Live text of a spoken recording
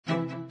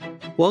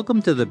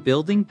Welcome to the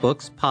Building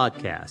Books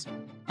Podcast.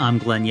 I'm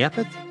Glenn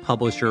Yepeth,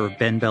 publisher of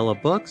Ben Bella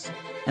Books,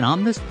 and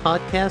on this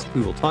podcast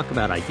we will talk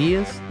about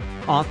ideas,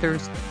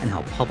 authors, and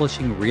how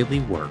publishing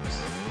really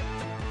works.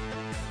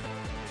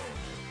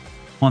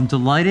 Well, I'm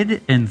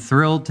delighted and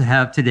thrilled to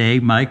have today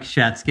Mike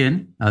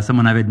Shatzkin,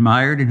 someone I've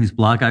admired and whose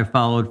blog I've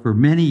followed for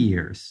many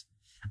years.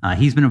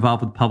 He's been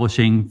involved with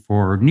publishing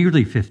for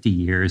nearly 50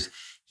 years.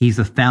 He's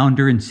the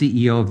founder and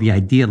CEO of the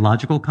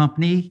Idealogical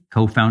Company,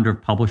 co-founder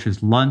of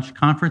Publishers Lunch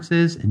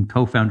Conferences, and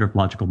co-founder of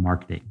Logical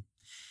Marketing.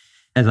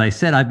 As I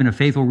said, I've been a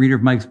faithful reader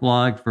of Mike's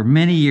blog for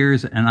many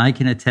years, and I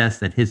can attest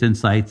that his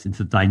insights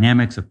into the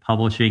dynamics of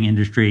publishing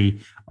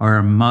industry are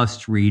a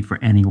must-read for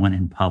anyone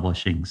in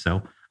publishing.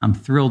 So I'm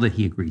thrilled that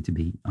he agreed to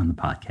be on the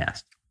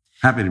podcast.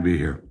 Happy to be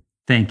here.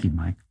 Thank you,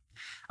 Mike.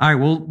 All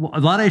right, well, a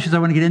lot of issues I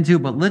want to get into,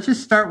 but let's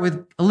just start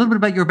with a little bit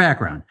about your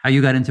background, how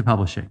you got into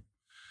publishing.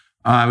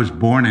 I was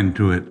born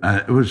into it.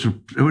 It was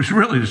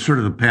really sort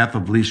of the path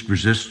of least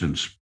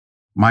resistance.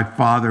 My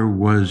father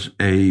was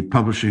a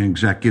publishing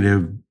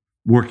executive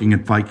working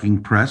at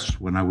Viking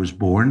Press when I was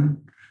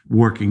born,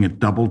 working at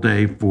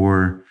Doubleday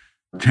for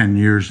 10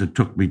 years. It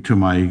took me to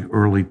my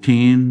early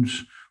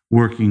teens,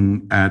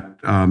 working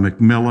at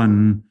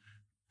Macmillan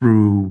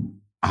through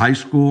high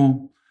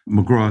school,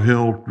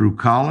 McGraw-Hill through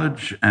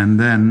college, and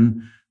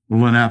then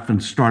Lynn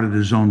Athens started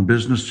his own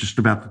business just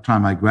about the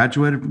time I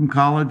graduated from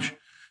college.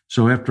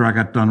 So after I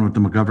got done with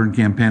the McGovern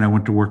campaign, I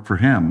went to work for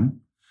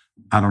him.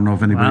 I don't know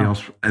if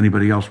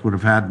anybody else would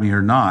have had me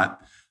or not.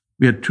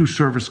 We had two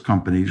service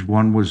companies.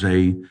 One was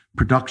a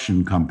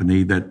production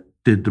company that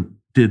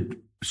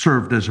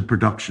served as a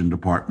production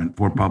department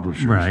for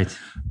publishers. Right.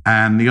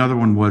 And the other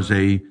one was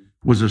a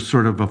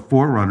sort of a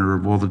forerunner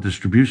of all the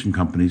distribution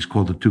companies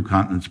called the Two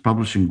Continents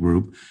Publishing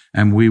Group.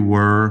 And we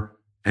had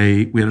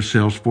a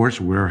sales force,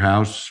 a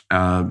warehouse,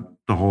 the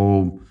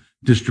whole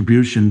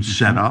distribution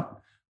set up.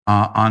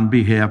 On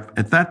behalf,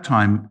 at that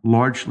time,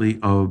 largely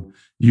of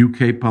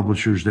UK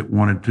publishers that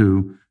wanted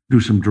to do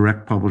some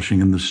direct publishing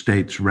in the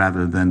States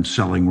rather than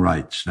selling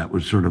rights. That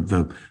was sort of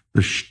the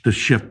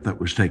shift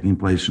that was taking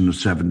place in the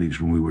 70s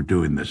when we were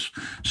doing this.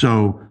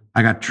 So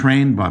I got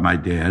trained by my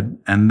dad.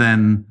 And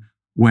then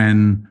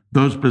when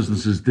those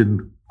businesses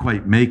didn't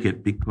quite make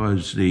it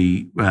because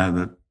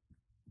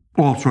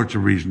all sorts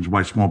of reasons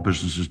why small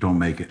businesses don't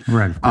make it.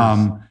 Right.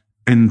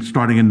 And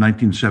starting in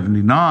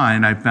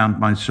 1979, I found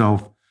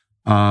myself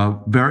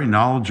very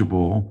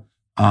knowledgeable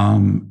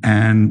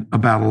and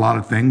about a lot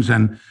of things,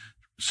 and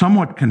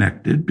somewhat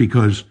connected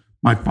because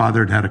my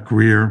father had a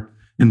career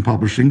in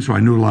publishing, so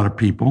I knew a lot of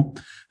people,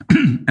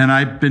 and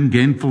I've been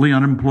gainfully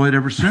unemployed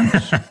ever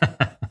since.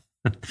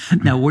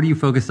 Now, what are you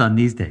focused on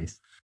these days?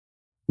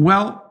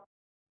 Well,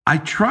 I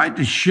tried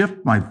to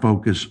shift my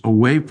focus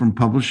away from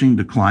publishing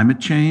to climate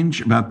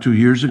change about 2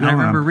 years ago. I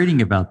remember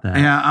reading about that.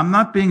 Yeah, I'm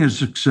not being as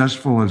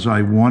successful as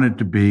I wanted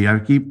to be. I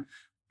keep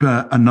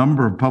a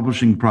number of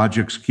publishing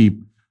projects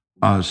keep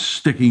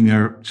sticking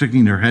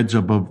their heads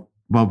above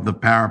the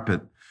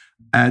parapet,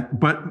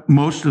 but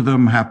most of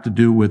them have to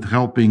do with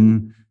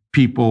helping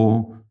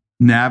people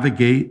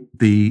navigate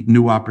the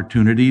new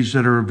opportunities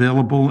that are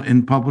available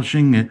in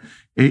publishing.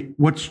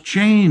 What's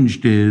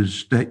changed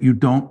is that you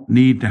don't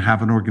need to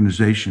have an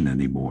organization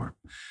anymore.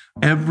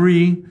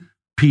 Every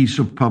piece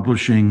of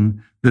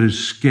publishing that is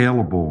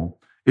scalable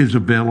is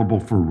available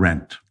for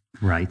rent.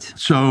 Right.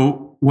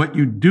 So what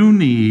you do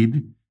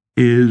need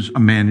is a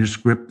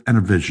manuscript and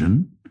a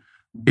vision.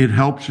 It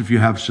helps if you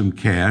have some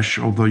cash,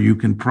 although you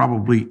can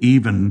probably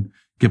even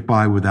get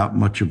by without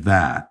much of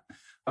that.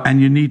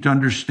 And you need to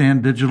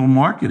understand digital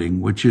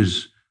marketing, which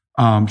is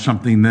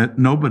something that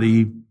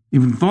nobody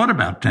even thought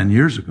about 10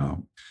 years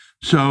ago.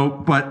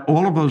 So, but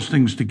all of those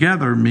things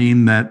together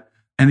mean that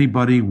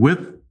anybody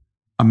with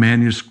a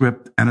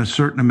manuscript and a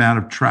certain amount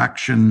of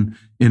traction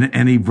in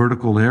any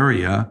vertical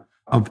area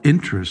of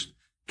interest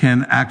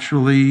can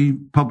actually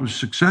publish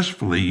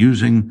successfully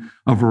using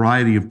a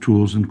variety of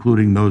tools,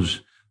 including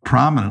those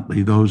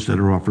that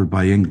are offered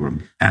by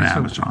Ingram and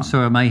Amazon.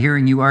 So am I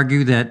hearing you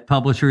argue that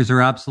publishers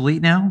are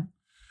obsolete now?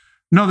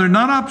 No, they're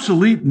not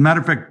obsolete. Matter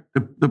of fact,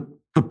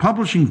 the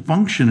publishing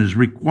function is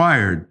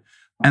required.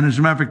 And as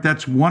a matter of fact,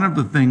 that's one of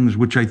the things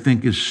which I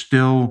think is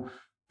still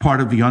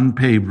part of the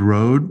unpaved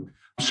road.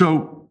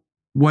 So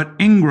what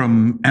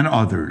Ingram and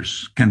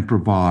others can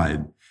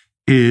provide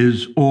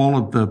is all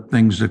of the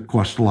things that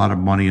cost a lot of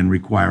money and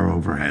require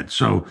overhead.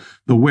 So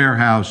the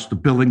warehouse, the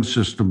billing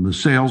system, the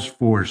sales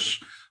force,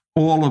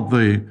 all of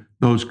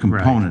those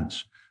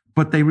components, right.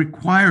 But they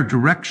require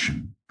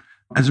direction.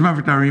 As a matter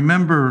of fact, I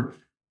remember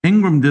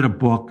Ingram did a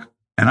book,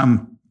 and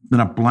I'm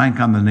going to blank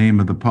on the name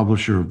of the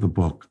publisher of the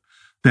book,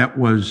 that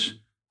was,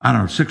 I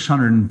don't know,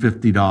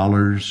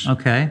 $650.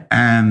 Okay.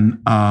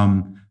 And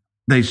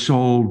they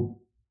sold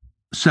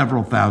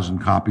several thousand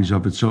copies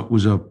of it. So it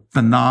was a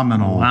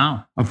phenomenal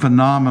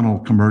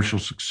commercial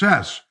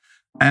success.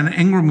 And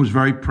Ingram was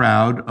very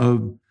proud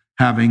of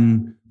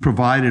having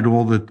provided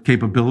all the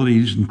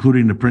capabilities,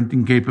 including the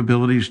printing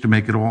capabilities, to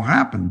make it all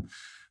happen.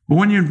 But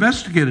when you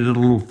investigated it a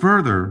little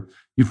further,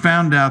 you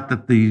found out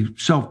that the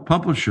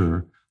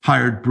self-publisher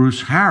hired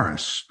Bruce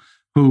Harris,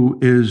 who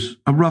is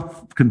a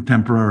rough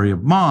contemporary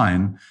of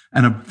mine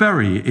and a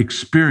very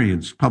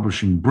experienced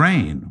publishing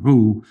brain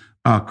who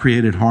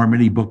created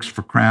Harmony Books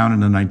for Crown in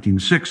the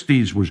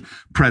 1960s, was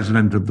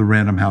president of the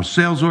Random House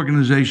Sales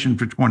Organization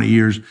for 20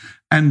 years.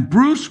 And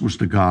Bruce was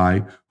the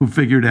guy who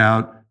figured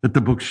out that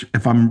the book,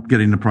 if I'm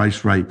getting the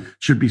price right,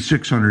 should be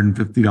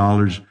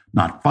 $650,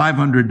 not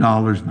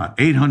 $500, not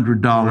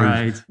 $800.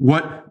 Right.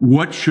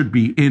 What should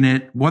be in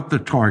it, what the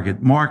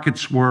target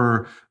markets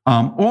were,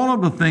 all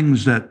of the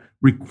things that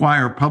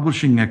require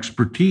publishing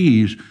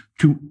expertise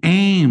to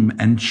aim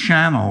and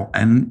channel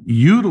and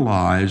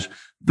utilize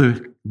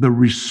the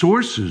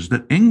resources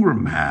that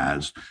Ingram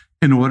has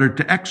in order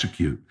to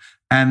execute.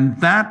 And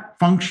that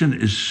function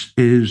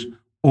is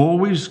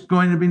always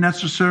going to be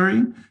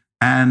necessary.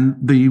 And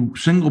the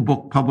single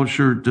book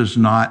publisher does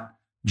not,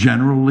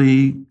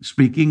 generally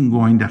speaking,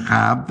 going to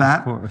have that.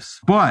 Of course.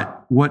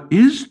 But what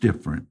is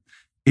different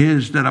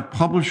is that a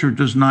publisher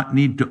does not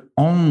need to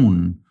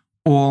own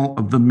all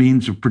of the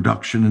means of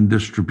production and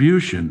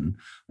distribution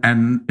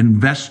and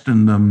invest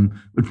in them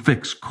with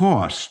fixed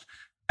cost.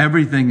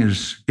 Everything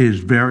is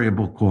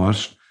variable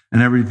cost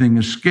and everything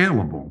is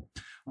scalable.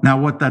 Now,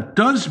 what that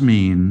does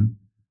mean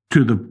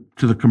to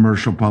the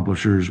commercial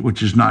publishers,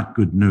 which is not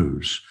good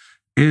news,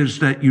 is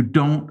that you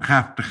don't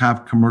have to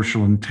have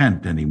commercial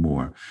intent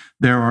anymore.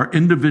 There are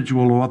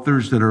individual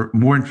authors that are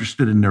more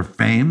interested in their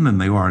fame than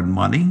they are in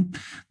money.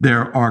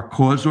 There are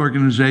cause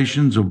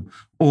organizations of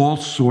all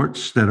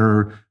sorts that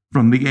are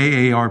from the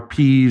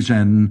AARPs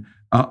and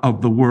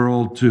of the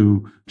world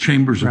to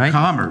chambers of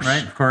commerce,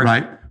 right, of course.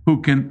 Right,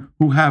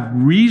 who have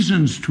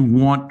reasons to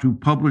want to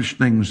publish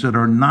things that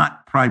are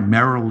not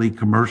primarily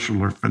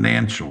commercial or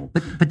financial.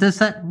 But does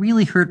that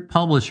really hurt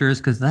publishers?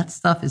 Because that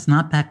stuff is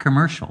not that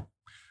commercial.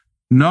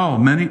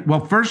 No,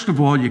 well, first of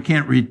all, you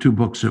can't read two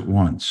books at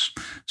once.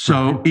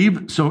 So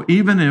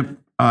even if,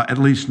 at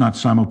least not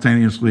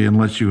simultaneously,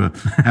 unless you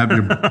have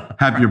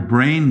your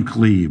brain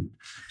cleaved.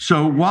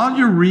 So while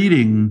you're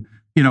reading,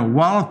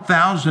 while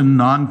 1,000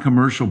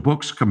 non-commercial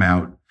books come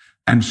out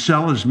and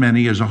sell as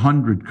many as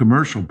 100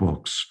 commercial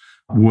books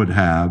would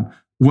have,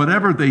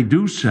 whatever they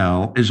do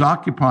sell is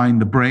occupying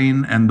the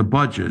brain and the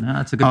budget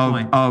that's a good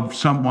point. Of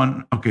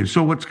someone. Okay,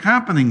 so what's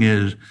happening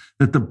is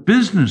that the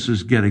business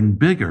is getting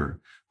bigger,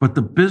 but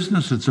the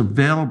business that's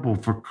available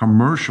for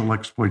commercial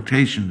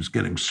exploitation is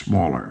getting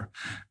smaller.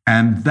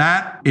 And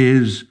that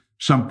is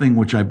something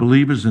which I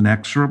believe is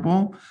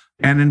inexorable.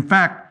 And in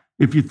fact,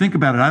 if you think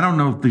about it, I don't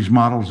know if these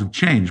models have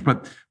changed,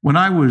 but when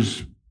I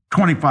was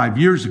 25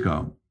 years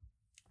ago,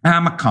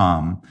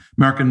 AMACOM,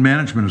 American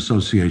Management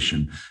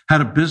Association,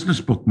 had a business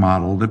book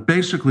model that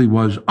basically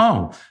was,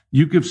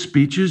 you give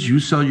speeches, you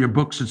sell your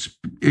books,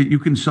 you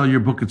can sell your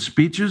book at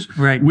speeches.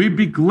 Right. We'd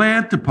be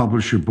glad to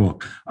publish your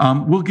book.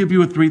 We'll give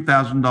you a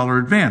 $3,000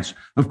 advance.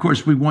 Of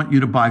course, we want you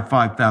to buy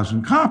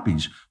 5,000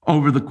 copies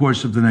over the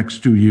course of the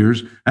next 2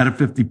 years at a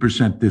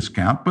 50%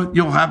 discount. But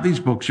you'll have these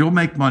books. You'll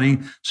make money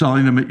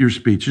selling them at your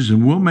speeches,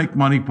 and we'll make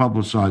money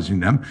publicizing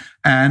them.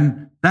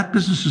 And that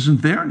business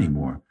isn't there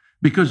anymore,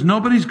 because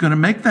nobody's going to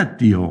make that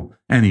deal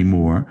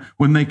anymore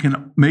when they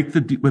can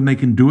when they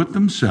can do it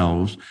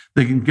themselves.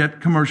 They can get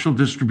commercial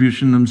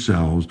distribution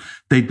themselves.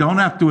 They don't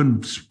have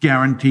to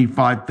guarantee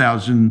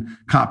 5,000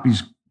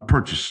 copies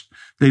purchased.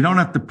 They don't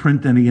have to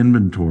print any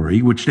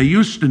inventory, which they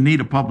used to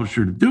need a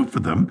publisher to do for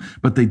them,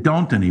 but they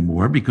don't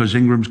anymore because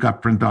Ingram's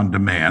got print on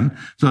demand.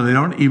 So they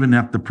don't even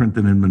have to print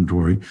an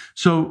inventory.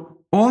 So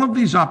all of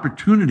these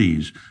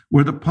opportunities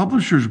where the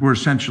publishers were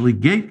essentially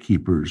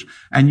gatekeepers,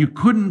 and you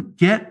couldn't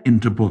get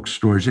into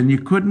bookstores and you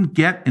couldn't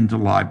get into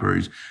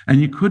libraries and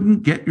you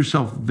couldn't get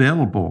yourself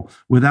available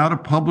without a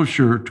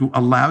publisher to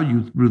allow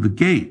you through the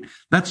gate.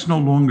 That's no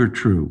longer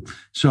true.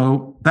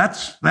 So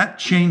that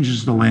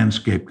changes the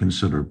landscape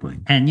considerably.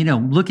 And,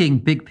 looking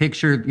big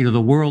picture,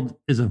 the world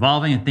is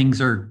evolving and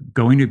things are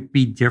going to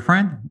be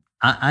different.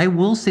 I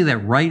will say that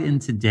right in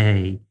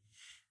today,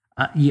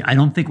 I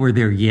don't think we're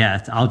there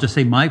yet. I'll just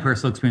say my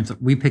personal experience.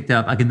 We picked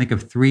up, I can think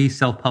of 3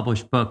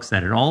 self-published books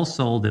that had all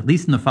sold at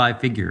least in the 5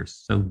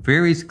 figures. So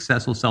very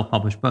successful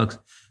self-published books.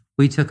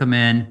 We took them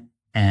in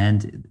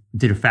and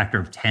did a factor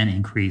of 10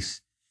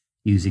 increase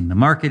using the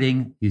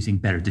marketing, using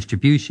better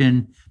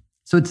distribution.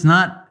 So it's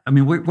not,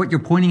 what you're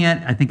pointing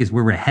at, I think, is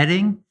where we're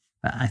heading.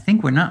 I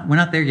think we're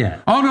not there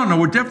yet. Oh, no,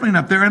 we're definitely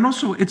not there. And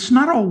also, it's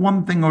not all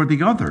one thing or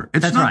the other.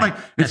 It's That's not right.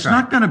 like, it's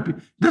not going to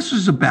be, this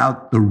is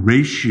about the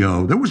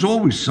ratio. There was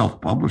always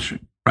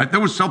self-publishing, right? There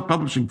was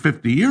self-publishing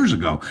 50 years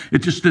ago. It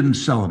just didn't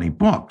sell any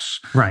books.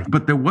 Right.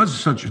 But there was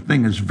such a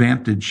thing as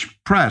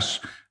Vantage Press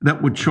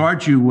that would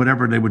charge you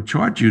whatever they would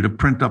charge you to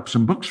print up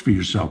some books for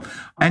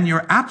yourself. And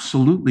you're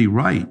absolutely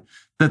right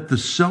that the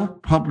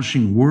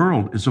self-publishing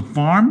world is a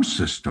farm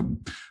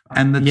system,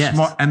 and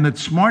that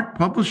smart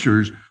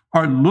publishers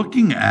are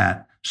looking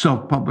at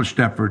self-published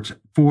efforts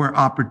for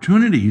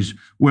opportunities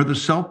where the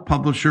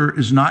self-publisher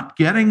is not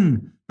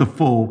getting the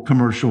full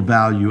commercial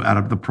value out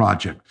of the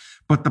project.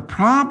 But the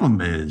problem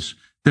is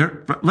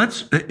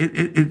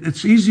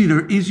it's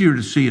easier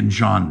to see in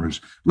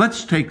genres.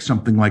 Let's take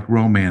something like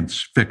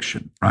romance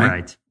fiction,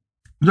 right?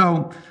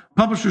 So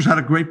publishers had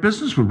a great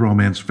business with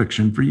romance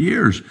fiction for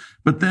years,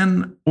 but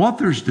then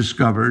authors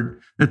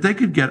discovered that they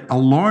could get a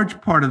large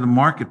part of the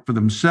market for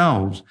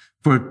themselves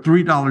for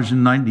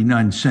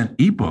 $3.99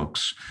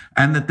 ebooks,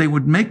 and that they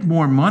would make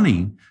more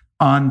money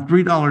on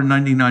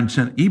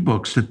 $3.99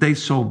 ebooks that they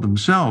sold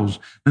themselves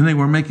than they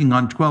were making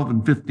on $12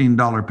 and $15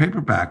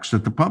 paperbacks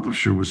that the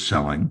publisher was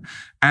selling.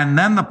 And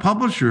then the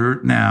publisher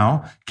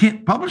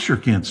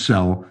can't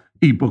sell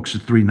ebooks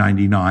at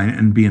 $3.99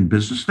 and be in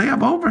business. They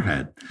have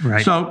overhead.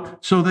 Right. So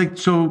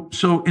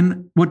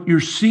in what you're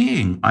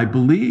seeing, I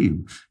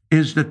believe,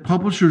 is that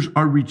publishers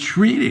are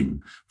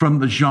retreating from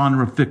the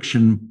genre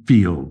fiction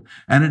field,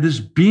 and it is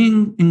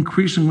being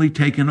increasingly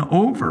taken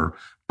over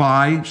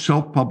by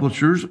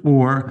self-publishers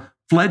or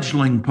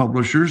fledgling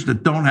publishers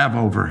that don't have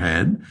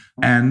overhead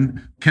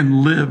and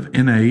can live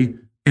in a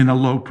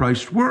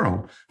low-priced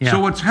world. Yeah. So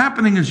what's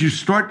happening is you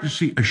start to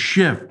see a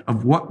shift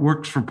of what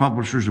works for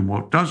publishers and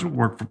what doesn't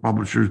work for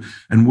publishers,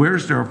 and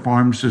where's their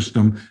farm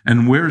system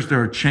and where's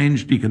their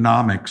changed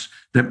economics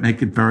that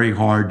make it very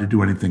hard to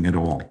do anything at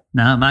all.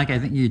 Now, Mike, I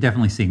think you're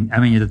definitely seeing,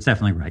 that's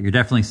definitely right. You're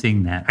definitely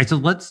seeing that. All right, so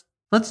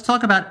let's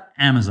talk about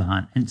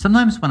Amazon. And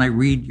sometimes when I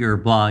read your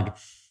blog,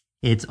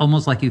 it's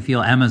almost like you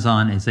feel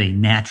Amazon is a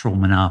natural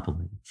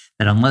monopoly,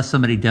 that unless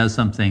somebody does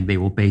something, they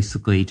will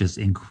basically just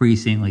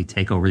increasingly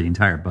take over the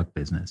entire book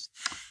business.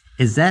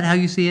 Is that how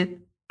you see it?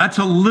 That's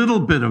a little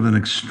bit of an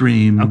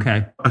extreme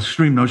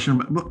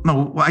notion.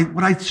 No,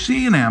 what I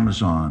see in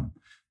Amazon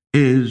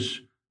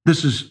is,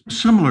 this is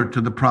similar to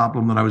the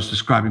problem that I was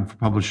describing for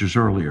publishers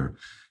earlier.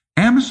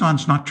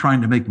 Amazon's not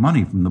trying to make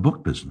money from the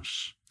book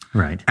business.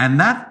 Right. And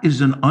that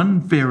is an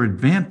unfair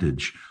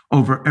advantage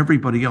over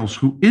everybody else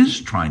who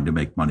is trying to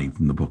make money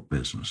from the book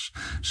business.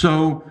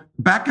 So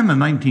back in the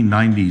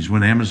 1990s,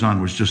 when Amazon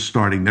was just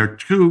starting, there are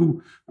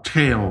two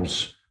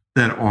tales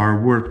that are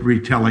worth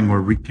retelling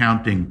or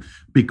recounting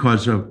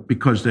because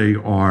they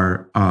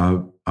are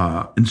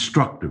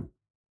instructive.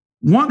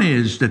 One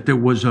is that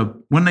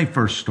when they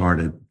first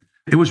started,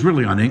 it was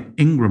really on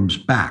Ingram's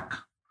back.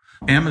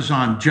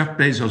 Jeff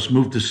Bezos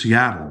moved to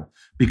Seattle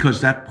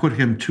because that put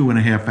him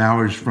 2.5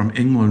 hours from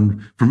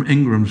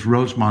Ingram's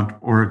Rosemont,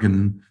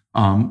 Oregon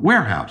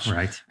warehouse.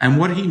 Right. And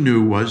what he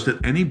knew was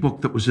that any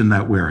book that was in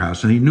that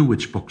warehouse, and he knew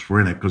which books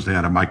were in it because they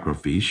had a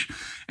microfiche,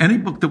 any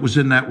book that was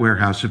in that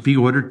warehouse, if he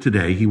ordered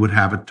today, he would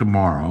have it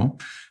tomorrow.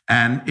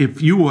 And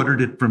if you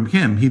ordered it from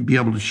him, he'd be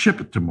able to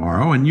ship it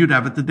tomorrow, and you'd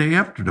have it the day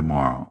after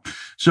tomorrow.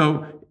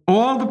 So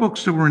all the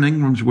books that were in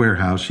Ingram's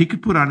warehouse, he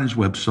could put on his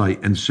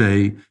website and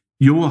say,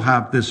 you will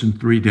have this in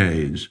 3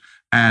 days.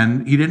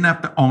 And he didn't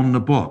have to own the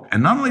book.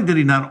 And not only did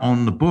he not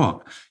own the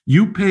book,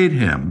 you paid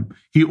him.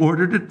 He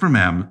ordered it from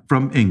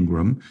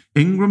Ingram.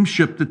 Ingram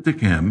shipped it to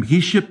him. He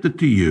shipped it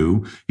to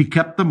you. He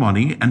kept the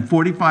money. And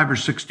 45 or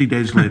 60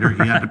 days later,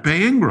 he had to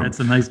pay Ingram.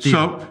 That's a nice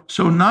deal.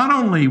 So not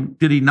only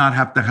did he not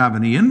have to have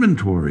any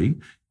inventory,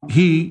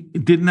 he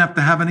didn't have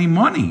to have any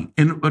money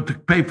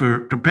to pay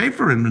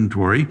for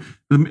inventory.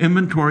 The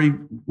inventory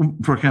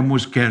for him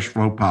was cash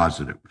flow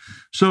positive.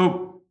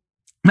 So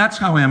that's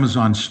how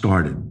Amazon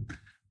started.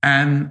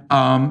 But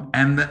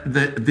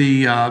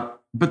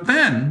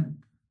then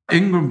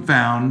Ingram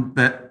found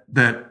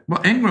that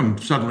Ingram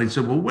suddenly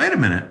said, well, wait a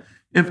minute.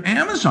 If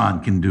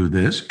Amazon can do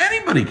this,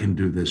 anybody can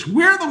do this.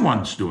 We're the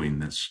ones doing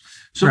this.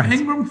 So right.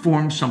 Ingram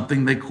formed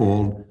something they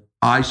called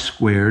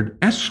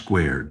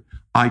I2S2,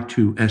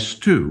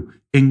 I2S2,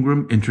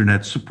 Ingram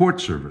Internet Support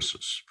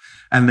Services.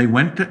 And they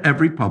went to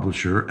every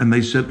publisher and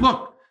they said,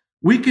 look,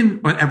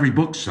 every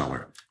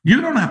bookseller,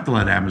 you don't have to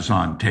let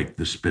Amazon take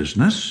this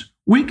business.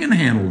 We can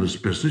handle this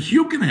business.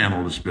 You can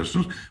handle this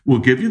business. We'll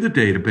give you the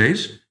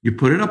database. You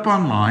put it up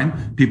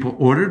online. People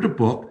order the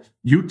book.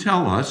 You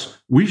tell us.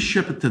 We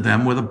ship it to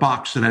them with a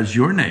box that has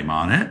your name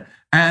on it,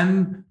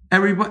 and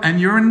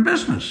you're in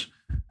business.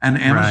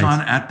 And Amazon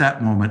at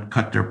that moment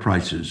cut their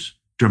prices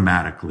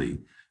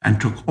dramatically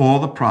and took all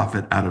the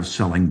profit out of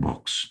selling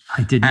books.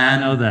 I did not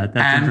know that.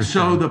 That's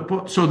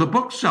interesting. So the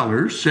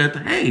booksellers said,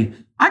 "Hey,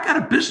 I got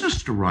a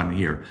business to run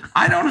here.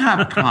 I don't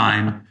have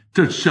time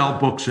to sell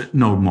books at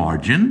no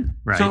margin."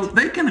 Right. So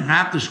they can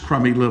have this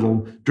crummy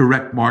little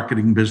direct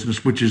marketing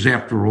business, which is,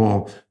 after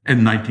all,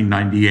 in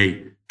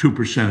 1998,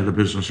 2% of the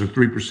business or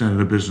 3% of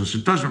the business.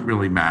 It doesn't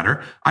really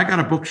matter. I got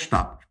a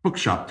bookshop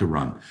to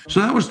run. So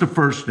that was the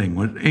first thing,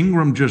 when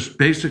Ingram just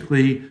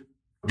basically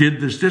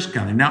did this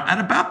discounting. Now, at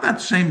about that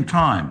same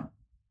time,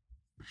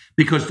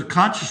 because the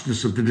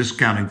consciousness of the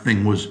discounting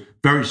thing was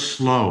very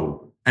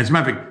slow, as a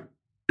matter of fact,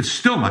 it's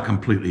still not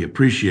completely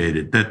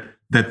appreciated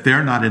that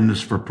they're not in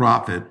this for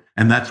profit,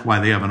 and that's why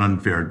they have an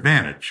unfair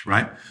advantage,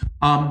 right?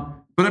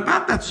 But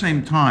about that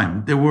same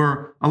time, there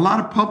were a lot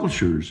of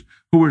publishers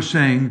who were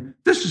saying,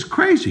 this is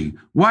crazy.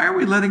 Why are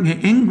we letting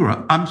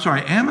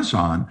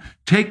Amazon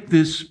take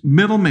this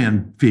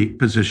middleman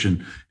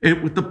position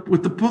with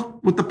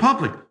the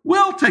public?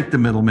 We'll take the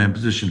middleman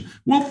position.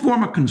 We'll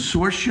form a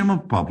consortium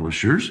of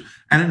publishers.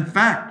 And in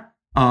fact,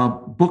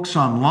 Books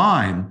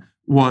Online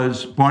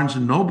was Barnes &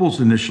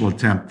 Noble's initial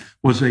attempt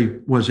was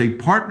a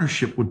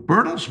partnership with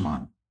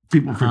Bertelsmann.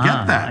 People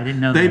forget that. I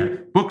didn't know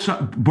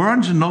that.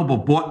 Barnes & Noble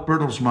bought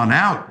Bertelsmann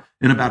out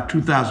in about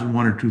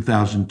 2001 or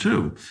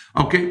 2002.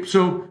 Okay,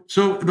 so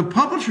the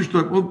publishers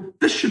thought, well,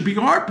 this should be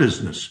our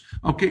business.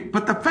 Okay,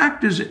 but the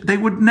fact is they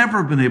would never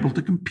have been able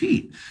to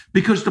compete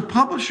because the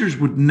publishers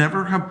would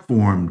never have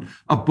formed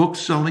a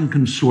book-selling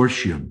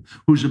consortium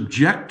whose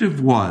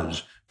objective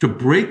was to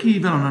break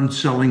even on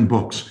selling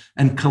books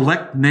and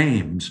collect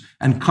names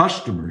and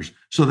customers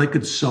so they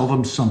could sell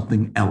them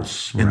something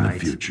else in the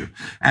future.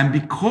 And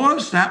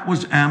because that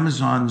was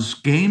Amazon's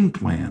game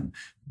plan,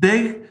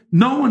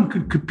 no one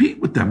could compete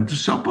with them to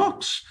sell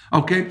books.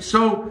 Okay.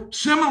 So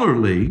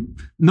similarly,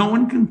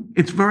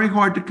 it's very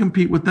hard to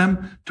compete with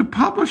them to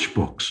publish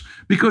books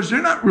because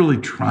they're not really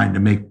trying to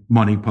make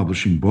money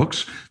publishing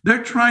books.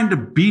 They're trying to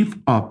beef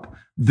up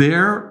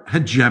their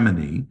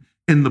hegemony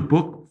in the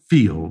book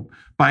field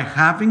by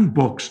having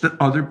books that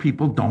other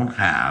people don't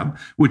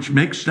have, which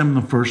makes them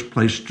the first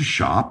place to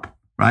shop,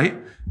 right?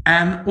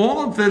 And all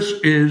of this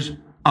is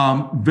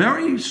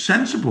very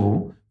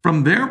sensible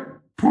from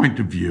their point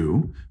of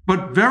view,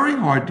 but very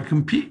hard to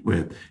compete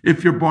with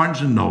if you're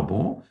Barnes &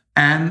 Noble,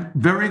 and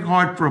very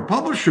hard for a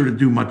publisher to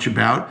do much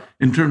about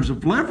in terms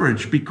of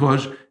leverage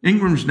because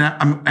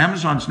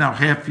Amazon's now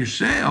half your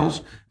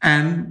sales,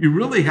 and you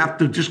really have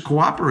to just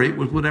cooperate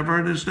with whatever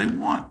it is they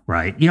want.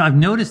 Right. I've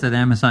noticed that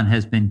Amazon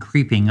has been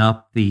creeping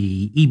up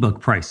the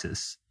ebook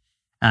prices.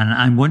 And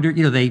I'm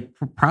wondering, they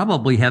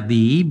probably have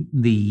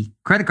the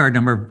credit card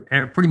number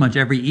of pretty much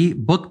every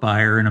book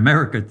buyer in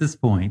America at this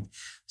point.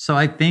 So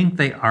I think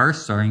they are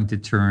starting to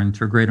turn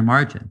to greater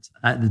margins.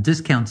 The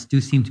discounts do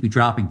seem to be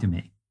dropping to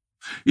me.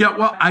 Yeah,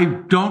 well, I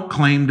don't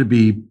claim to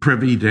be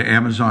privy to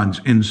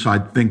Amazon's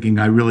inside thinking.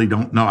 I really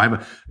don't know. I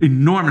have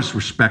enormous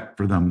respect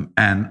for them,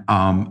 and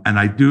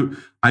I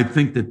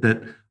think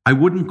that I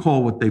wouldn't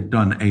call what they've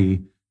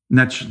done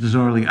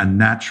necessarily a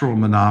natural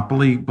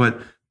monopoly,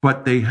 but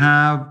they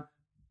have,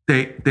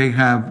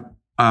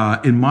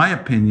 in my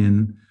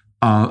opinion,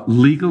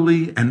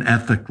 legally and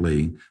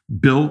ethically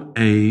built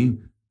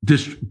an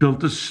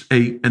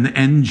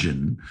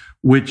engine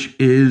which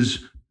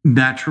is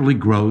naturally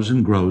grows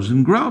and grows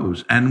and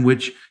grows, and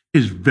which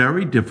is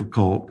very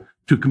difficult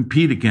to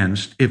compete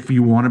against if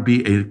you want to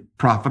be a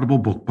profitable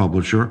book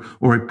publisher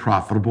or a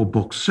profitable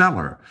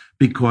bookseller,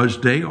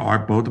 because they are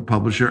both a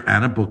publisher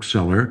and a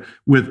bookseller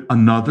with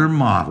another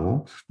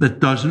model that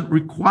doesn't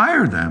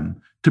require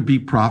them to be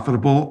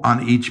profitable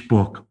on each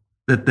book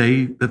that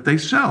they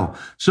sell.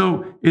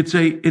 So it's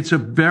a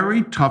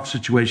very tough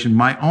situation.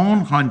 My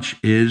own hunch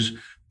is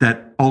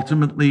that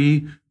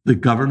ultimately the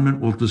government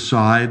will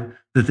decide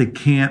that they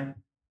can't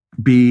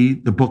be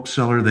the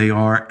bookseller they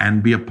are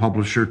and be a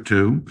publisher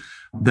too,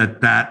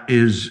 that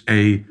is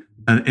an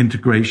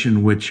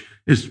integration which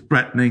is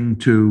threatening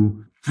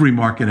to free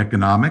market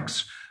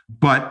economics.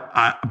 But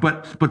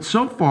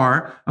so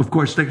far, of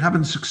course, they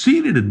haven't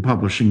succeeded in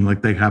publishing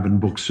like they have in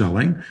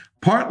bookselling,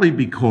 partly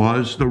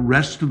because the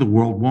rest of the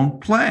world won't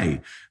play.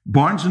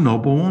 Barnes &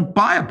 Noble won't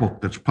buy a book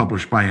that's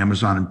published by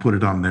Amazon and put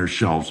it on their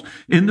shelves.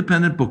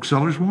 Independent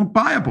booksellers won't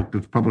buy a book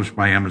that's published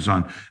by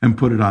Amazon and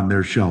put it on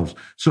their shelves.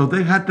 So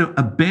they had to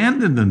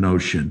abandon the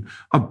notion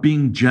of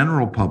being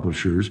general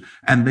publishers,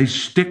 and they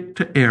stick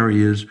to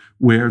areas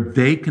where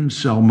they can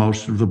sell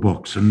most of the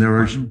books. And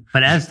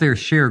but as their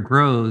share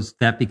grows,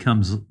 that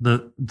becomes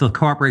the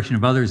cooperation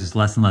of others is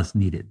less and less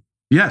needed.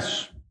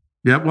 Yes.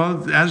 Yeah,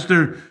 well, as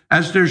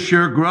their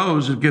share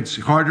grows, it gets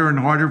harder and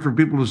harder for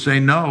people to say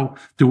no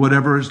to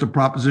whatever is the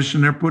proposition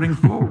they're putting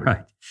forward.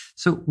 Right.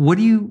 So what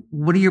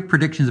are your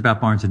predictions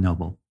about Barnes &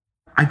 Noble?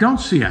 I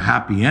don't see a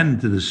happy end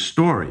to this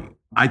story.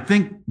 I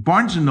think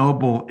Barnes &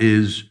 Noble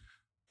is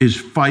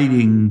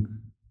fighting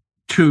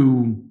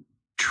two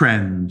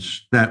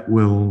trends that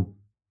will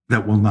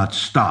not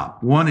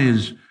stop. One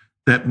is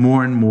that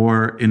more and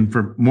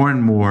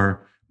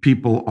more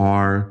people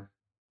are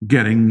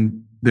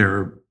getting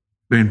their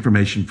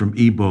information from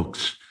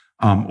ebooks,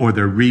 or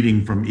they're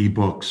reading from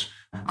ebooks.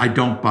 I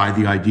don't buy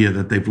the idea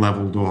that they've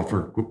leveled off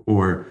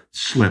or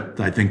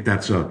slipped. I think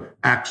that's an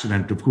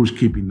accident of who's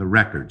keeping the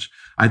records.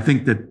 I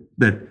think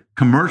that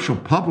commercial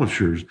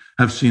publishers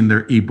have seen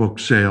their ebook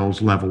sales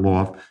level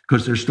off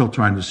because they're still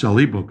trying to sell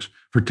ebooks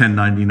for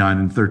 $10.99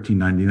 and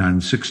 $13.99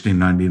 and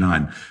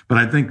 $16.99. But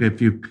I think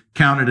if you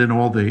counted in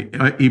all the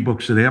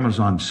ebooks that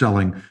Amazon's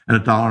selling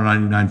at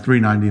 $1.99,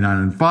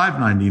 $3.99, and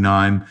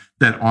 $5.99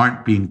 that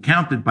aren't being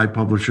counted by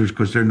publishers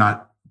because they're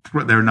not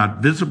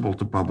visible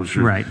to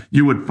publishers, right,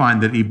 you would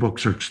find that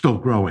ebooks are still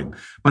growing.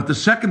 But the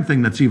second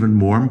thing that's even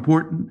more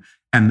important,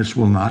 and this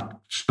will not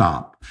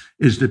stop,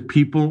 is that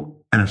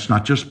people, and it's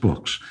not just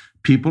books,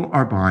 people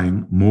are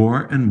buying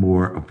more and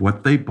more of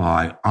what they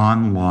buy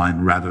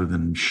online rather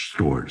than in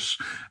stores.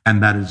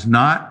 And that is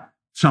not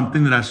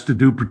something that has to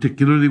do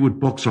particularly with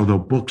books, although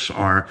books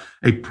are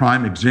a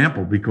prime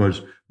example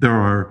because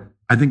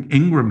I think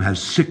Ingram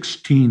has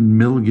 16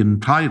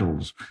 million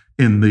titles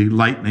in the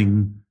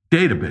Lightning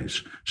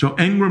database. So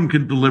Ingram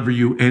can deliver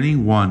you any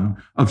one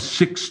of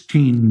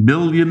 16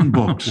 million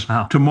books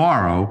wow,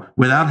 tomorrow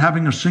without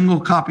having a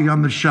single copy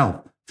on the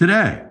shelf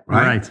today,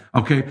 right? Right.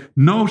 Okay.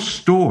 No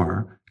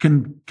store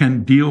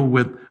can deal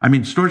with, I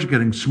mean, stores are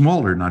getting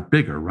smaller, not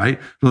bigger, right?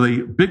 So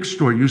the big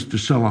store used to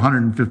sell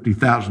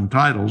 150,000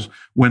 titles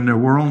when there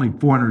were only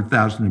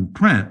 400,000 in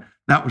print.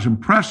 That was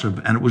impressive,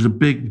 and it was a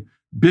big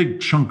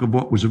chunk of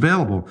what was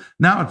available.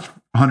 Now it's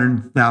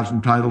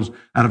 100,000 titles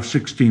out of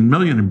 16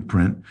 million in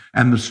print,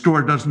 and the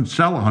store doesn't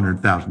sell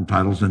 100,000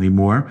 titles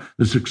anymore.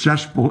 The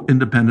successful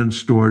independent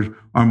stores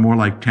are more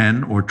like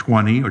 10 or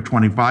 20 or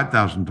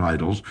 25,000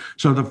 titles.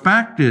 So the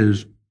fact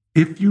is,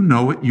 if you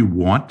know what you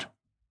want,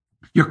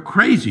 you're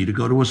crazy to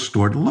go to a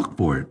store to look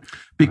for it,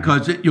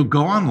 because you'll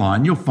go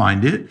online, you'll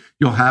find it,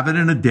 you'll have it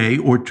in a day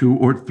or two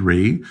or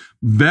three.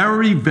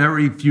 Very,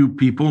 very few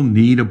people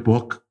need a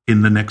book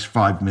in the next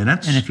 5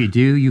 minutes. And if you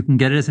do, you can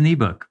get it as an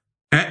ebook.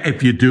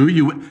 If you do,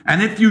 you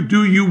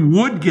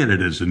would get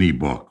it as an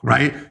ebook,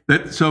 right?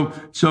 So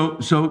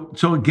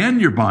again,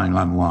 you're buying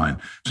online.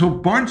 So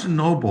Barnes &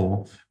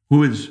 Noble,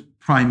 who is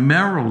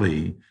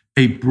primarily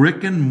a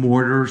brick and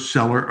mortar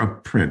seller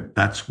of print,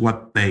 that's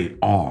what they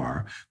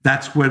are.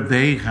 That's where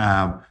they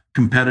have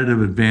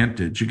competitive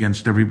advantage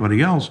against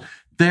everybody else.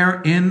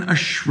 They're in a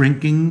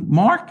shrinking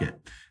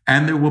market,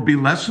 and there will be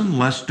less and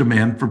less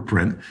demand for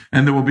print,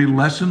 and there will be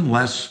less and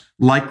less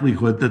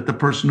likelihood that the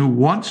person who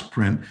wants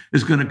print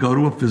is going to go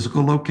to a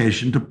physical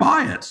location to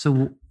buy it.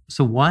 So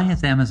why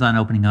is Amazon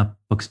opening up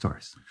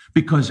bookstores?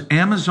 Because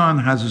Amazon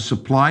has a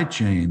supply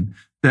chain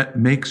that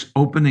makes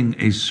opening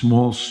a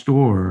small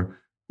store,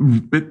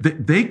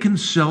 they can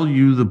sell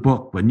you the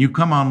book. When you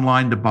come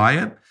online to buy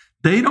it,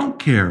 they don't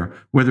care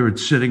whether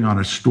it's sitting on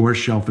a store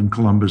shelf in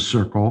Columbus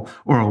Circle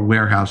or a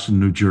warehouse in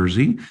New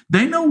Jersey.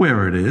 They know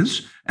where it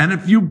is. And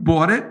if you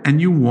bought it and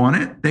you want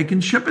it, they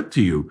can ship it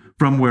to you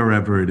from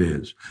wherever it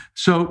is.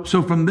 So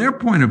from their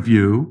point of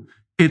view,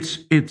 it's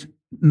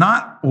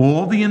not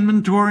all the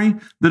inventory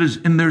that is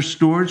in their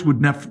stores would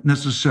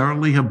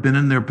necessarily have been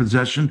in their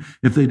possession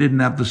if they didn't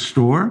have the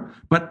store.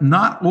 But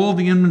not all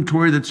the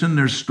inventory that's in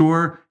their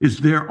store is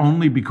there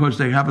only because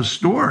they have a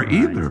store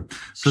either.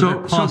 So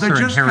their costs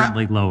are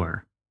inherently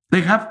lower.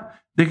 They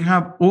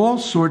have all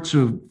sorts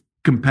of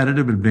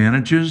competitive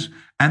advantages,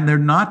 and they're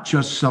not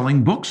just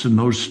selling books in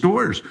those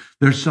stores.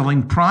 They're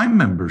selling Prime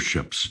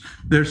memberships.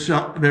 They're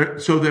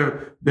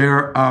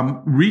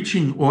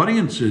reaching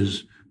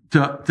audiences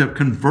to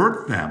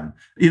convert them.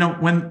 You know,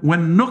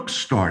 when Nook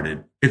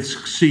started, it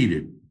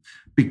succeeded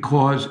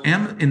because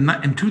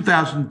in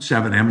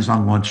 2007,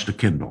 Amazon launched a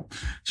Kindle.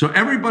 So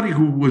everybody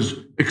who was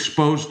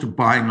exposed to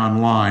buying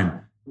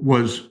online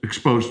was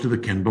exposed to the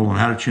Kindle and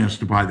had a chance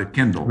to buy the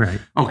Kindle. Right.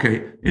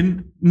 Okay.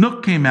 And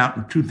Nook came out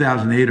in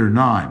 2008 or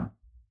 9.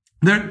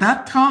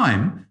 That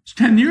time, it's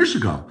 10 years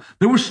ago,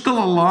 there were still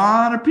a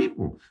lot of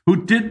people who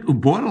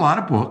bought a lot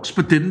of books,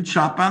 but didn't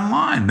shop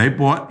online. They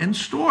bought in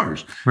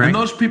stores. Right. And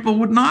those people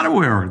were not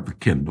aware of the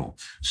Kindle.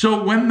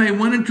 So when they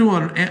went into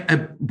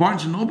a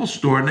Barnes & Noble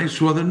store and they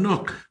saw the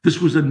Nook,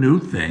 this was a new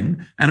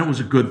thing and it was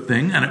a good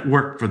thing and it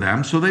worked for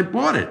them. So they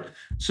bought it.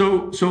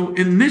 So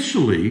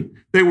initially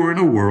they were in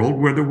a world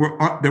where there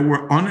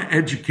were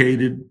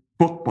uneducated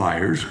book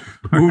buyers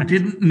who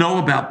didn't know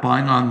about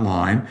buying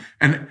online,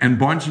 and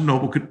Barnes &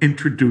 Noble could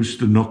introduce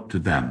the Nook to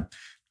them.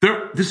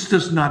 This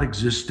does not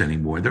exist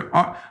anymore.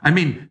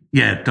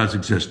 It does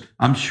exist.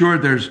 I'm sure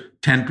there's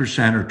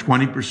 10% or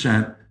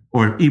 20%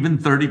 or even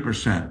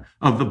 30%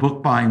 of the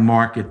book buying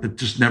market that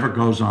just never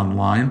goes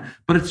online,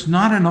 but it's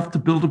not enough to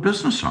build a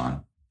business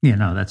on. Yeah,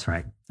 no, that's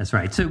right. That's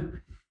right. So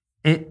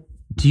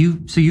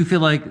you feel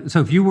like,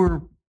 if you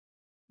were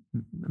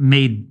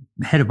made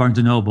head of Barnes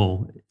 &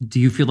 Noble, do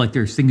you feel like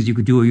there's things you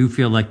could do, or you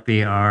feel like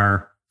they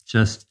are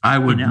just in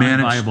an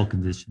unviable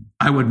condition?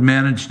 I would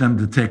manage them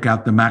to take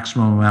out the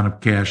maximum amount of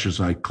cash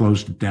as I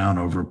closed it down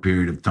over a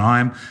period of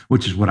time,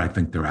 which is what I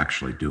think they're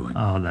actually doing.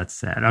 Oh, that's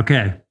sad.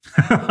 Okay.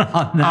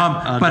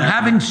 But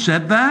having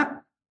said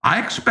that,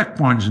 I expect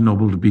Barnes &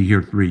 Noble to be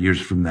here 3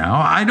 years from now.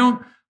 I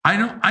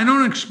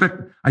don't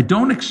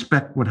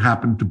expect what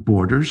happened to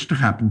Borders to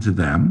happen to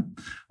them.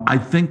 I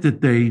think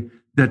that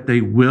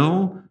they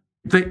will.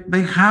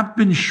 They have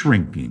been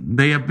shrinking.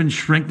 They have been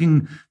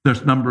shrinking the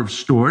number of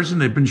stores,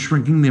 and they've been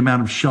shrinking the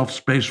amount of shelf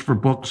space for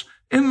books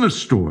in the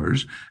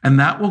stores, and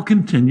that will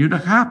continue to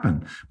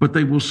happen. But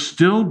they will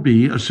still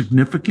be a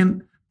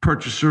significant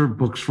purchaser of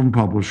books from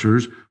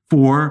publishers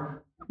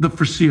for the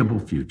foreseeable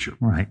future.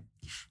 Right.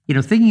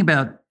 Thinking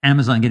about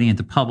Amazon getting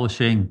into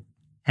publishing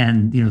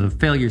and, the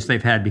failures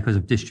they've had because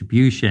of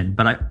distribution,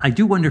 but I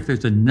do wonder if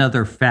there's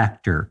another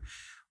factor,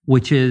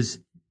 which is,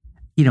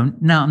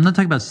 now I'm not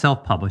talking about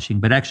self-publishing,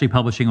 but actually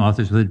publishing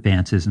authors with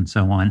advances and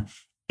so on.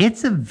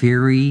 It's a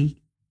very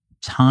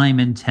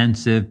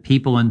time-intensive,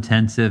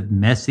 people-intensive,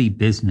 messy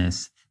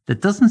business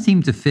that doesn't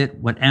seem to fit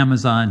what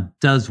Amazon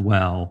does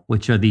well,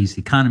 which are these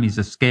economies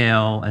of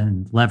scale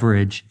and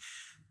leverage.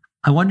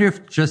 I wonder if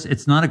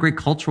it's not a great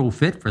cultural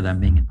fit for them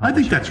being in publishing. I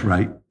think that's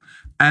right.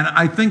 And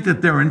I think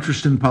that their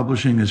interest in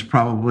publishing is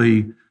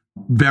probably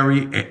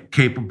very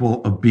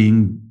capable of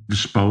being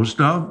disposed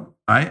of.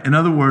 Right? In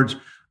other words,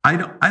 I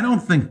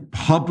don't think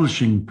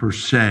publishing per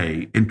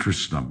se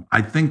interests them.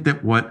 I think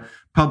that what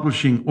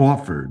publishing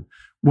offered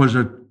was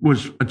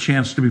a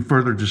chance to be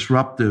further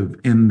disruptive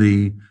in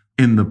the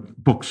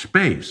book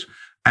space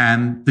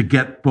and to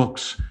get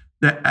books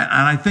that. And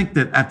I think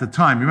that at the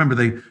time, remember,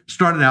 they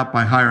started out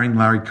by hiring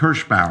Larry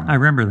Kirschbaum. I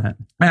remember that.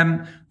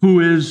 And who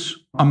is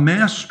a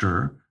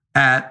master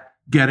at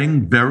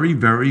getting very,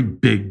 very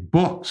big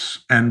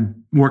books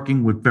and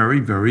working with very,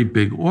 very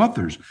big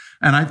authors.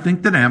 And I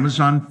think that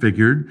Amazon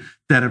figured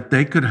that if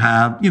they could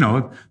have,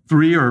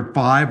 3 or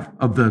 5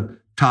 of the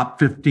top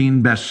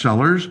 15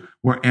 bestsellers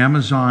were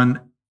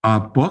Amazon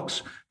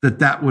books,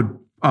 that would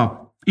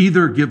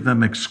either give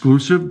them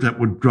exclusive that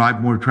would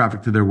drive more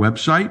traffic to their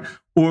website,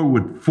 or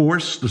would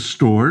force the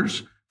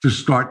stores to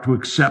start to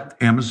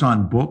accept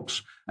Amazon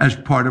books as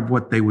part of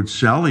what they would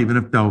sell, even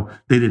if though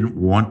they didn't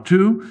want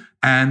to.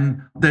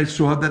 And they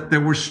saw that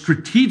there were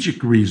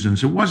strategic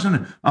reasons. It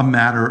wasn't a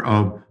matter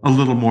of a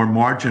little more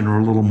margin or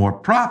a little more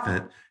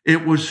profit.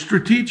 It was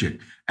strategic.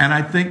 And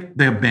I think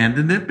they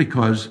abandoned it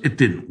because it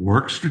didn't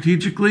work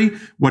strategically.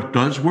 What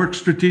does work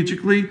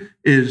strategically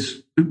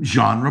is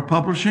genre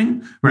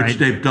publishing, which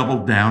they've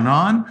doubled down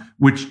on,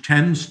 which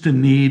tends to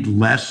need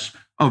less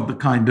of the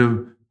kind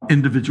of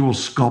individual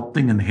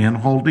sculpting and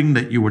hand-holding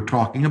that you were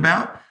talking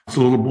about. It's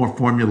a little more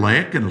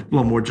formulaic and a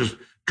little more just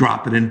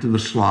drop it into the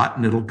slot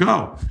and it'll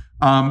go.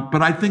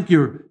 But I think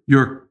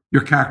your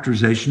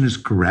characterization is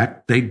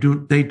correct. They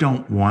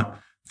don't want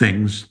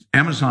things.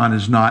 Amazon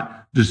is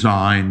not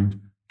designed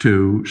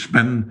to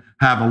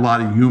have a lot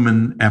of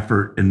human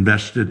effort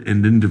invested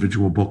in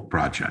individual book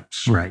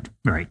projects. Right.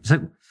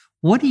 So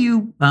what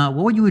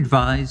would you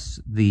advise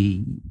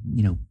the,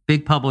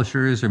 big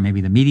publishers or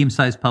maybe the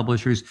medium-sized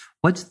publishers?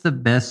 What's the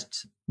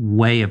best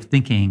way of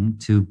thinking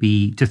to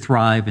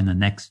thrive in the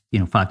next,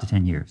 5 to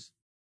 10 years?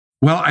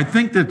 Well, I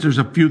think that there's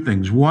a few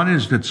things. One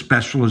is that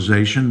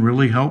specialization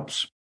really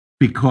helps,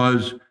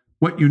 because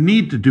what you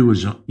need to do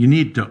is you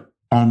need to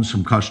own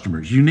some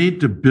customers. You need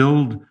to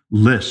build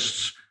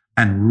lists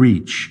and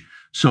reach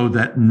so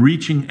that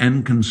reaching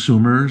end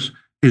consumers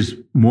is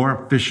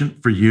more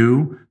efficient for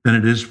you than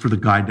it is for the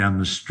guy down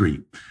the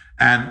street.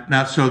 And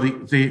now, so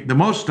the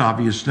most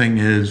obvious thing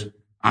is,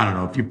 I don't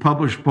know, if you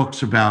publish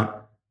books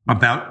about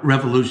the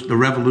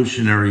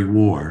Revolutionary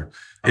War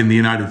in the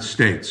United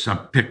States,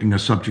 I'm picking a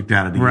subject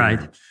out of the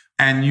air,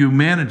 and you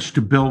manage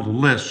to build a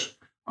list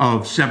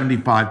of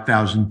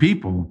 75,000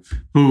 people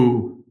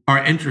who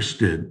are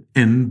interested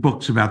in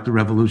books about the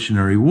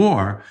Revolutionary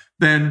War,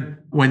 then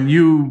when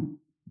you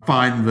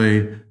find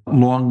the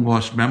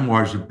long-lost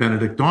memoirs of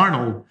Benedict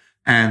Arnold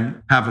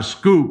and have a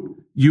scoop,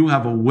 you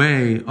have a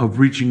way of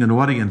reaching an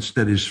audience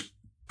that is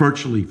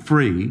virtually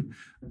free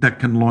that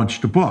can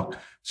launch the book.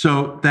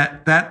 So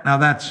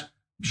that's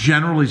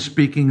generally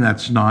speaking,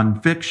 that's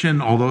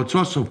nonfiction, although it's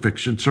also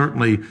fiction.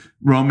 Certainly,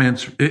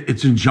 romance.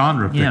 It's in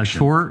genre fiction. Yeah,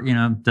 Tor,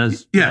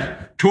 does. Yeah,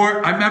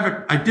 Tor.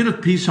 I did a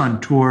piece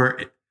on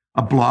Tor,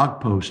 a blog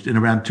post in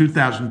around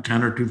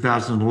 2010 or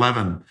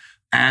 2011,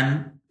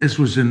 and this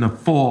was in the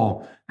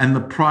fall. And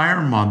the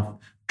prior month,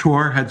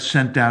 Tor had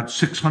sent out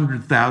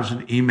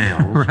 600,000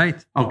 emails.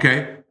 Right.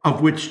 Okay,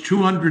 of which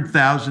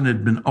 200,000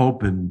 had been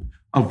opened,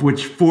 of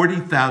which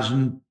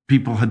 40,000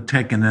 people had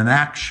taken an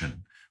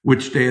action,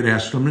 which they had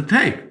asked them to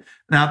take.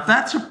 Now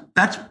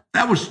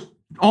that was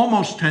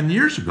almost 10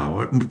 years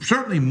ago,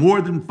 certainly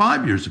more than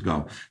 5 years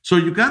ago. So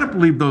you got to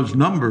believe those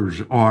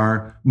numbers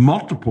are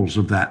multiples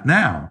of that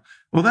now.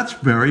 Well, that's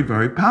very,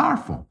 very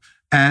powerful.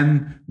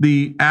 And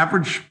the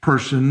average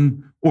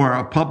person or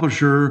a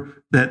publisher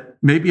that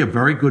may be a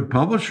very good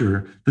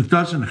publisher that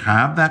doesn't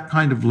have that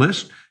kind of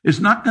list is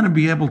not going to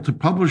be able to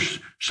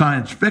publish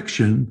science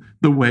fiction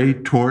the way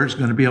Tor is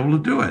going to be able to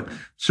do it.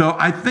 So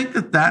I think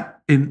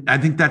I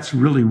think that's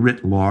really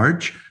writ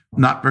large.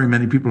 Not very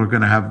many people are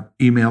going to have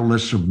email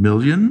lists of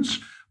millions.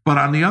 But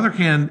on the other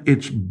hand,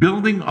 it's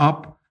building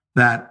up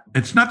that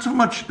it's not so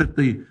much that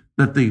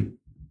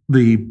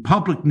the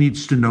public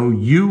needs to know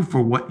you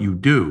for what you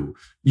do.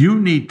 You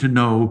need to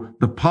know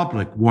the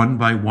public one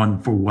by one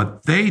for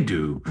what they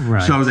do,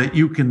 so that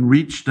you can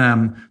reach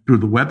them through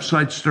the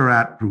websites they're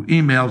at, through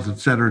emails, et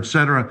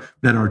cetera,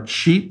 that are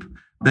cheap,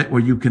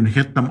 where you can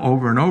hit them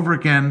over and over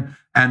again.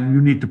 And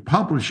you need to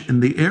publish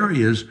in the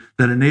areas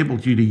that enable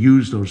you to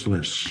use those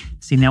lists.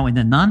 See, now in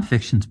the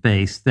nonfiction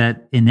space,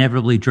 that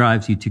inevitably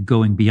drives you to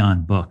going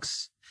beyond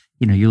books.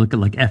 You look at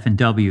like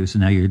F&W, so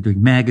now you're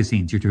doing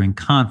magazines, you're doing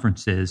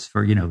conferences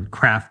for,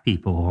 craft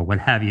people or what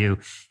have you.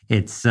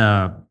 It's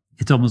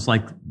almost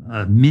like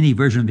a mini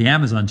version of the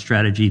Amazon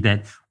strategy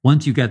that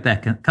once you get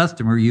that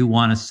customer, you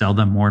want to sell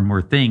them more and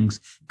more things,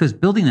 because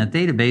building that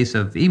database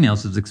of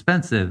emails is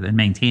expensive and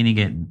maintaining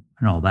it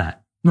and all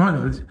that.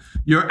 No,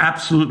 you're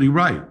absolutely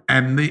right.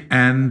 And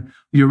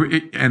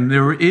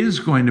there is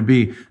going to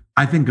be,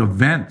 I think,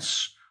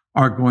 events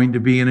are going to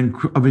be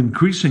of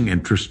increasing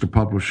interest to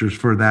publishers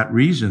for that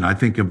reason. I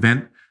think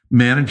event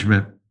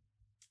management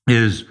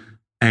is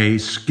a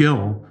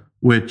skill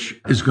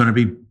which is going to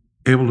be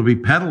able to be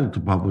peddled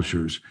to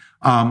publishers.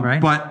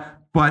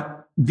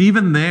 But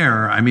even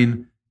there, I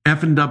mean,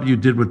 F&W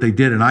did what they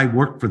did, and I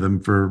worked for them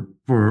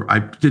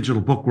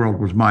Digital Book World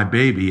was my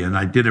baby, and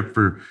I did it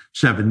for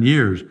 7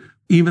 years.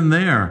 even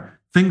there,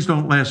 things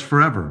don't last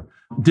forever.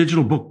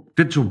 Digital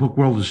book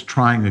world is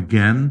trying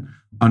again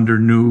under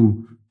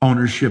new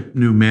ownership,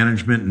 new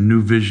management, and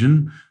new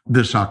vision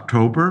this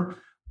October.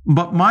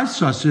 But my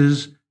suss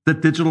is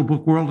that digital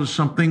book world is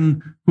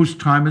something whose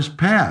time has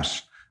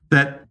passed,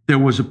 that there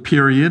was a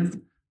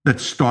period that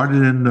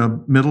started in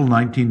the middle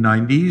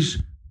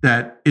 1990s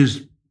that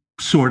is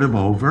sort of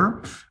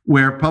over,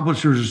 where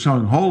publishers are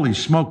saying, holy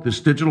smoke,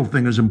 this digital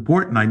thing is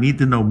important. I need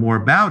to know more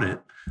about it.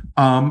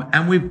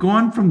 And we've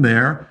gone from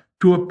there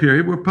to a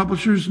period where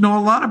publishers know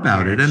a lot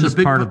about it. And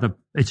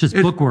it's just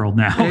book world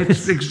now.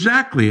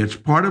 Exactly. It's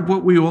part of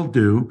what we all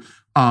do.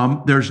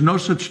 There's no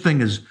such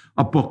thing as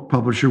a book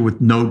publisher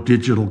with no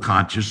digital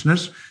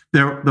consciousness.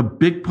 The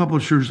big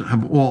publishers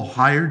have all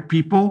hired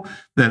people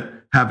that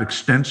have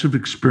extensive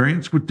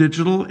experience with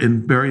digital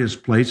in various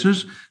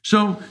places.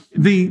 So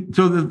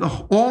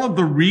all of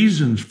the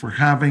reasons for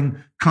having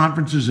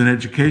conferences and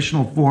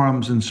educational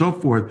forums and so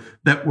forth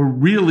that were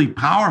really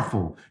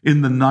powerful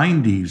in the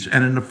 90s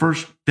and in the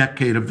first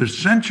decade of the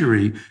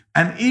century,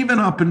 and even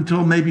up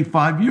until maybe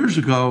 5 years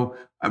ago,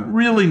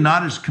 really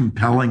not as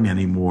compelling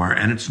anymore.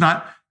 And it's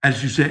not,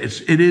 as you say,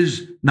 it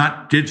is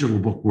not digital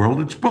book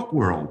world, it's book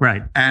world.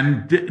 Right.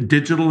 And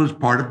digital is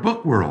part of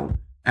book world.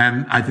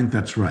 And I think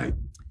that's right.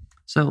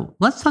 So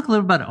let's talk a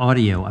little about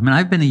audio. I mean,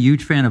 I've been a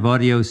huge fan of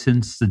audio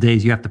since the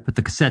days you have to put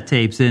the cassette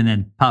tapes in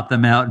and pop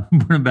them out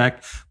and put them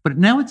back. But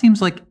now it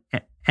seems like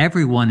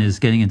everyone is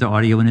getting into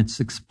audio and it's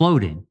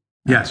exploding.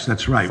 Yes,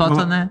 that's right. Thoughts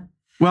on that?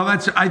 Well,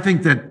 I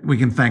think that we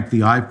can thank the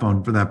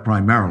iPhone for that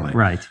primarily.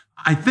 Right.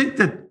 I think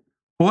that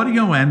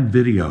audio and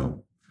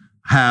video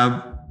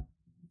have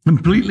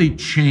completely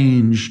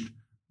changed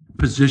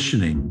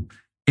positioning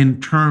in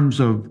terms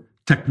of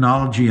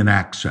technology and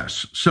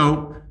access.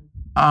 So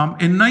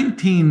in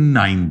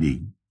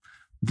 1990,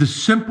 the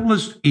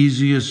simplest,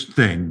 easiest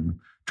thing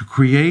to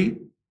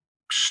create,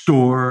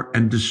 store,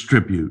 and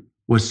distribute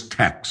was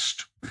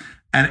text.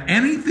 And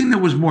anything that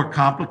was more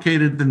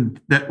complicated than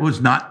that was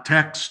not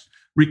text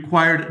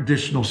required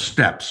additional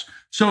steps.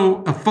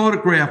 So a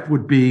photograph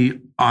would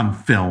be on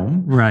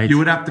film. Right. You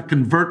would have to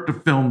convert the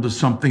film to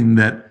something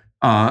that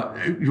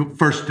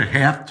first to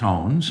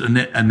halftones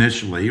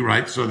initially,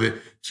 right? So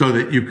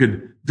that you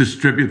could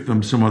distribute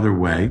them some other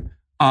way.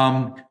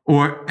 The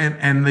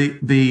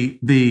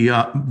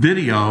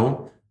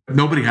video,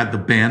 nobody had the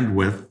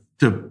bandwidth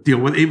to deal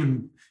with.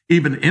 Even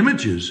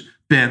images,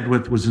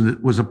 bandwidth was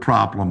a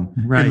problem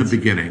in the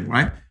beginning,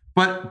 right?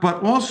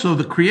 But also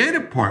the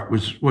creative part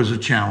was a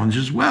challenge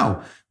as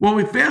well. Well,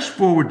 we fast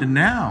forward to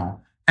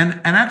now, and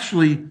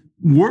actually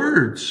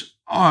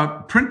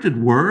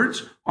printed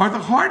words are the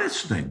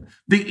hardest thing.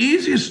 The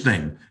easiest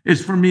thing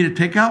is for me to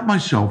take out my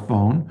cell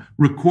phone,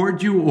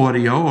 record you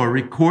audio or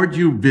record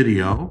you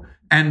video,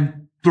 and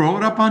throw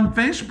it up on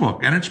Facebook,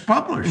 and it's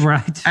published.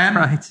 Right.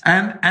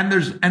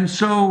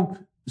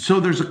 So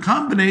there's a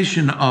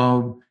combination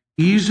of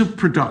ease of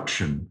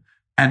production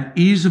and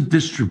ease of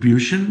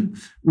distribution,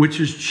 which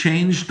has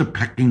changed the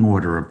pecking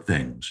order of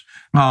things.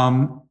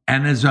 I'm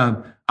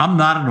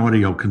not an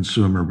audio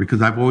consumer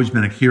because I've always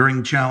been a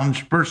hearing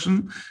challenged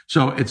person.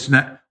 So it's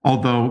not,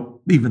 although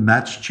even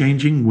that's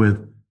changing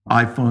with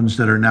iPhones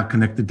that are now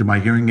connected to my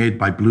hearing aid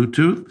by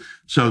Bluetooth,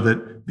 so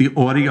that the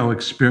audio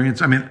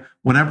experience,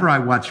 whenever I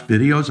watch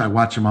videos, I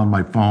watch them on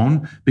my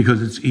phone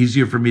because it's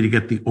easier for me to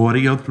get the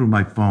audio through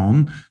my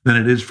phone than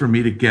it is for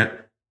me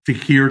to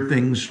hear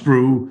things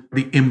through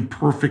the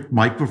imperfect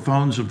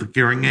microphones of the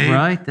hearing aid.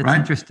 Right. That's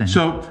interesting.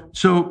 Now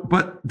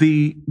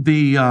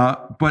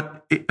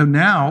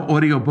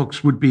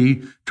audiobooks would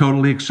be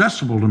totally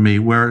accessible to me,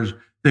 whereas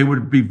they would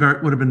have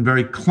been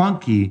very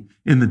clunky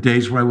in the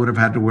days where I would have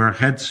had to wear a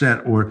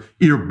headset or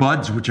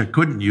earbuds, which I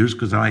couldn't use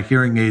because my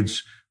hearing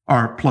aids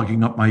are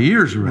plugging up my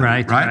ears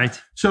already. Right.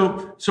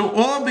 So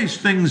all of these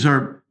things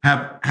have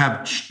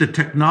the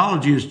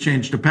technology has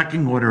changed the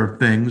pecking order of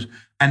things.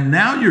 And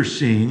now you're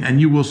seeing, and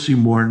you will see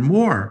more and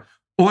more,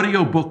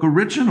 audiobook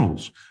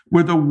originals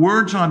where the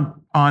words on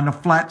a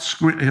flat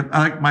screen,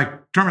 my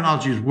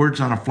terminology is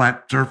words on a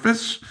flat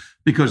surface,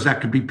 because that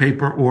could be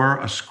paper or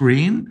a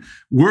screen.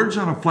 Words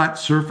on a flat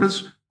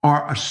surface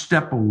are a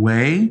step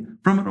away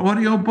from an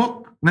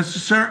audiobook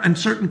necessary in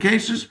certain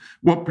cases.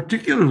 Well,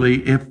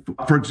 particularly if,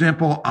 for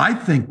example, I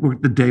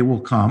think the day will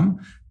come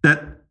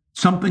that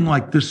something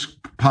like this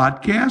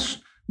podcast,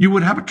 you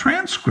would have a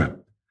transcript.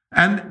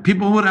 And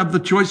people would have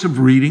the choice of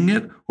reading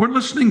it or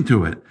listening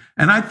to it.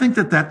 And I think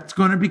that that's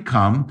going to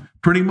become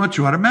pretty much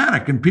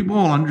automatic. And people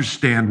will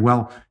understand,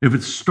 well, if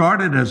it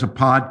started as a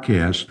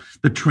podcast,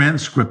 the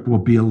transcript will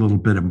be a little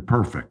bit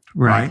imperfect,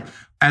 right?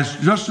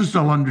 Just as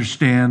they'll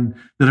understand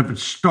that if it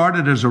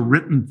started as a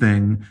written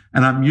thing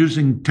and I'm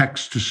using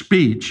text to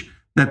speech,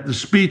 that the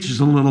speech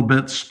is a little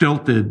bit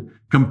stilted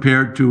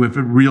compared to if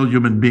real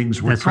human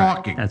beings were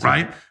talking,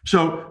 right?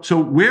 So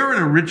where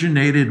it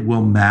originated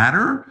will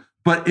matter,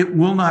 but it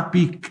will not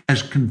be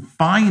as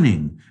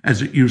confining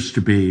as it used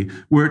to be,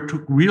 where it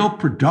took real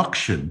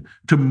production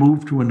to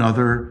move to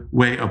another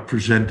way of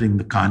presenting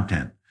the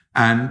content.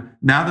 And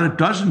now that it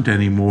doesn't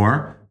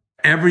anymore,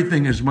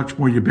 everything is much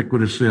more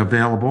ubiquitously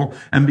available.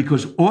 And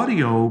because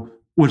audio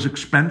was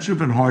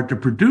expensive and hard to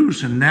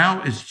produce, and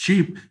now it's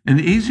cheap and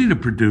easy to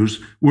produce,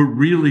 we're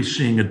really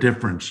seeing a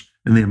difference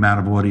in the amount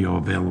of audio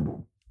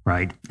available.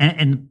 Right.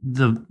 And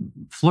the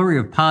flurry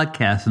of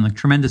podcasts and the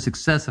tremendous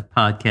success of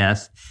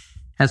podcasts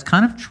has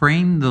kind of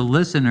trained the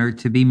listener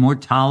to be more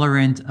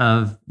tolerant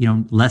of,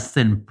 less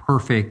than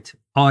perfect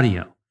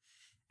audio,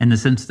 in the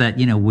sense that,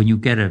 when you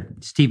get a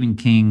Stephen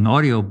King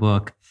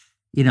audiobook,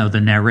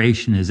 the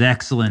narration is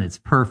excellent, it's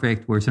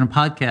perfect. Whereas in a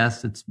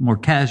podcast, it's more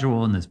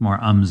casual and there's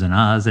more ums and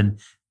ahs, and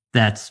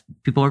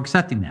people are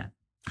accepting that.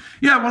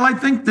 Yeah, well, I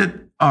think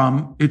that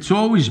it's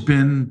always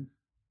been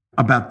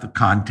about the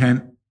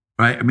content,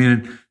 right? I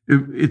mean,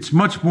 it's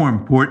much more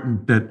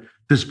important that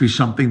this be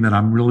something that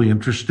I'm really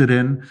interested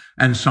in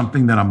and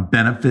something that I'm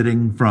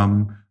benefiting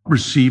from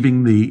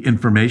receiving the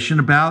information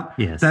about.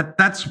 Yes.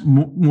 That's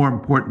more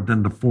important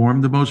than the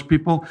form to most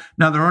people.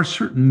 Now, there are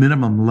certain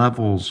minimum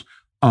levels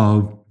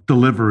of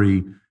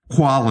delivery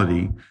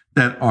quality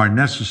that are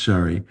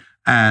necessary.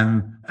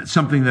 And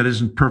something that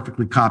isn't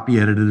perfectly copy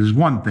edited is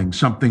one thing.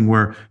 Something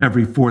where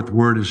every fourth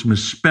word is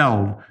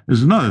misspelled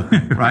is another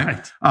thing,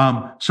 right?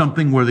 Right.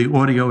 Something where the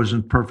audio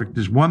isn't perfect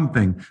is one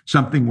thing.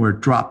 Something where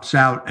it drops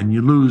out and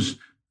you lose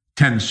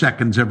 10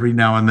 seconds every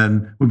now and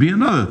then would be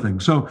another thing.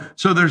 So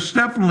there's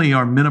definitely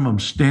our minimum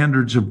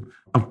standards of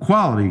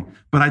quality.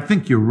 But I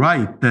think you're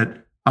right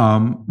that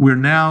we're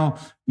now,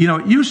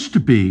 it used to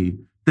be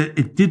that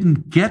it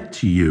didn't get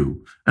to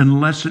you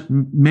unless it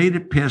made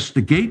it past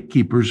the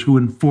gatekeepers who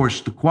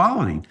enforced the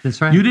quality.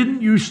 That's right. You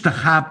didn't used to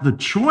have the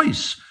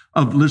choice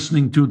of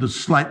listening to the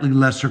slightly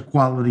lesser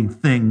quality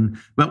thing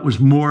that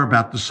was more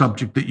about the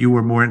subject that you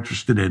were more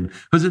interested in,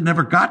 because it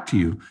never got to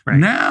you. Right.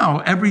 Now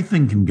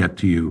everything can get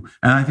to you.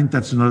 And I think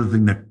that's another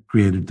thing that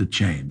created the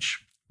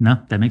change.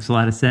 No, that makes a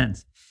lot of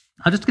sense.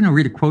 I'm just going to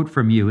read a quote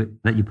from you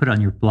that you put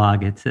on your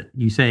blog.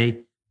 You say,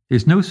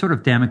 "There's no sort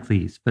of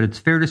Damocles, but it's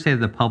fair to say that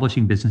the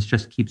publishing business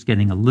just keeps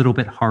getting a little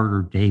bit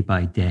harder day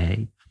by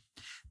day."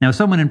 Now,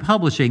 someone in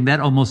publishing, that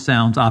almost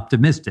sounds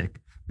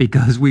optimistic,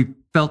 because we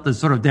felt the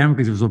sort of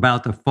Damocles was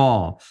about to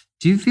fall.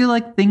 Do you feel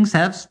like things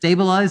have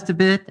stabilized a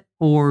bit,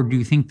 or do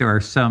you think there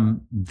are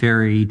some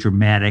very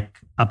dramatic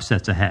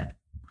upsets ahead?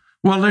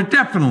 Well, there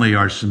definitely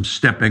are some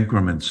step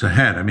increments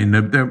ahead. I mean,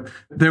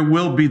 there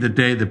will be the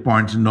day that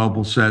Barnes &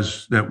 Noble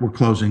says that we're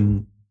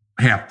closing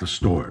half the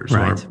stores,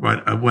 right,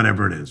 or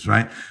whatever it is,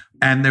 right?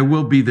 And there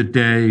will be the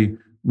day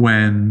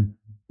when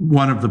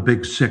one of the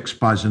big six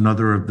buys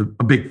another of the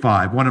big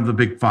five, one of the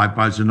big five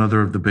buys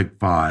another of the big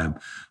five.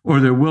 Or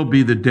there will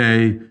be the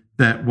day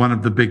that one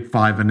of the big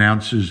five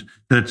announces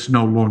that it's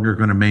no longer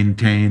going to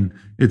maintain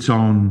its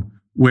own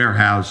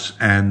warehouse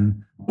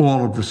and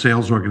all of the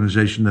sales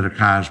organization that it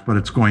has, but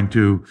it's going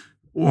to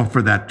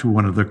offer that to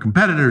one of their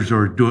competitors,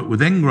 or do it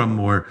with Ingram,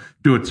 or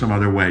do it some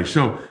other way.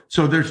 So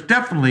there's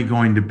definitely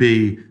going to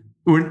be,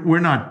 we're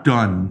not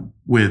done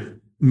with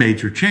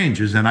major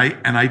changes. And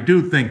I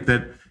do think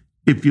that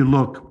if you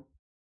look,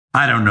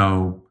 I don't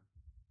know,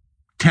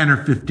 10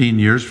 or 15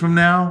 years from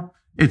now,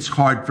 it's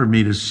hard for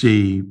me to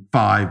see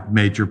 5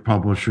 major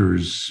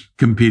publishers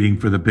competing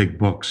for the big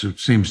books. It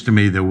seems to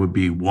me there would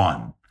be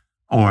 1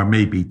 or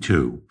maybe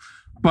 2.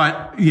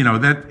 But,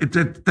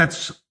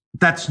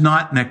 that's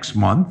not next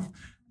month.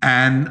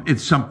 And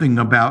it's something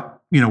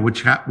about,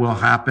 which will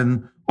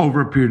happen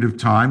over a period of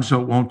time.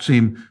 So it won't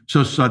seem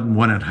so sudden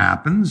when it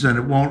happens, and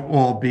it won't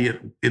all be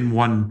in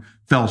one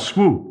fell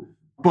swoop.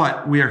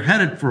 But we are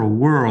headed for a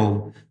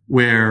world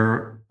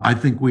where I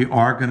think we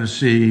are going to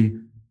see,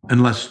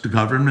 unless the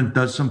government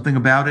does something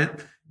about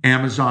it,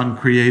 Amazon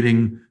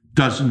creating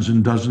dozens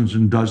and dozens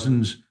and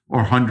dozens,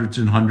 or hundreds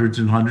and hundreds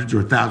and hundreds,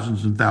 or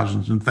thousands and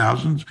thousands and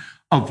thousands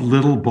of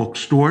little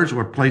bookstores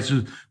or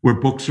places where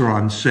books are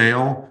on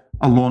sale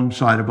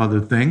alongside of other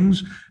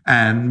things,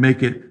 and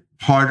make it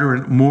harder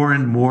and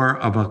more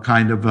of a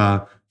kind of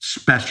a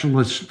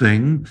specialist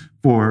thing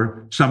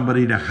for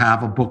somebody to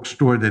have a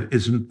bookstore that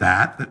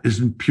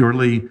isn't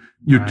purely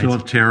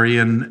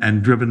utilitarian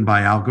and driven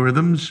by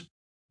algorithms.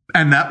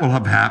 And that will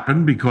have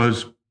happened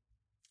because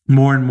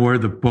more and more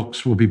of the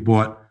books will be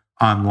bought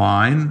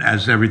online,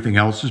 as everything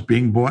else is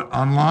being bought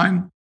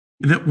online.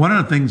 One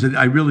of the things that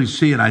I really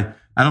see, and I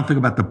don't think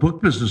about the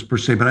book business per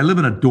se, but I live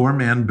in a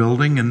doorman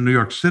building in New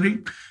York City.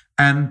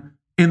 And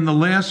in the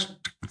last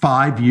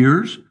 5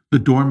 years, the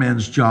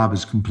doorman's job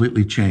has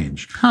completely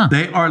changed. Huh.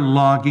 They are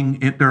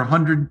logging it. There are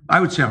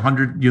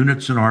 100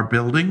 units in our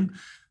building.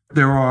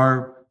 There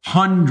are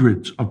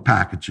hundreds of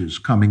packages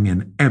coming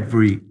in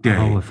every day.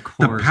 Oh, of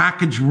course. The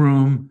package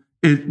room,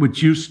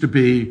 which used to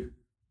be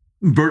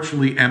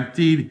virtually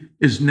emptied,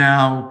 is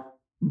now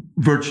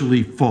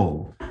virtually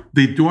full.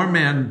 The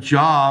doorman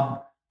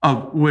job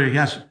of where he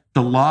has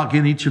to log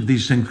in each of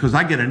these things, because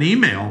I get an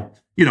email,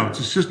 it's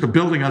a system, the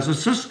building has a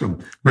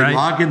system. They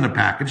log in the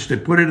package, they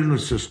put it in the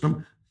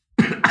system.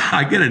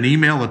 I get an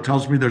email that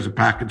tells me there's a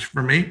package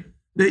for me.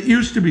 It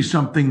used to be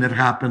something that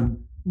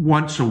happened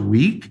once a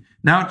week.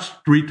 Now it's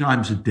 3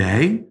 times a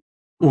day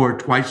or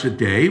twice a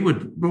day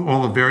with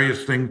all the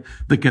various things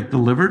that get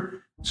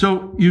delivered.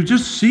 So you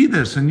just see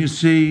this and you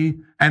see,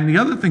 and the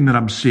other thing that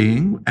I'm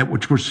seeing, at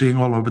which we're seeing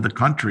all over the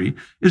country,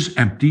 is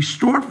empty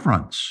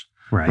storefronts,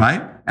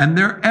 right? And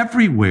they're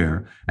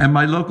everywhere. And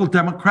my local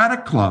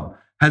Democratic club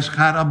has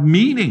had a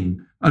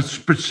meeting, a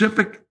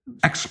specific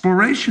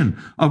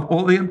exploration of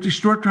all the empty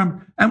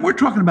storefronts. And we're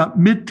talking about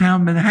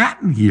Midtown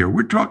Manhattan here.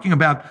 We're talking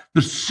about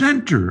the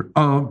center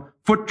of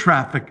foot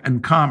traffic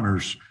and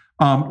commerce,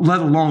 let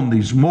alone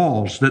these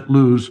malls that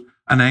lose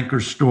an anchor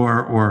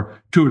store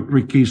or 2 or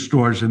 3 key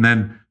stores, and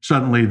then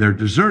suddenly they're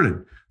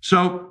deserted.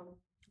 So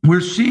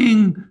we're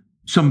seeing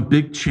some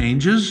big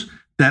changes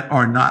that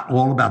are not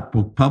all about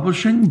book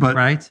publishing,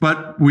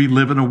 but we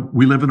live in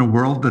a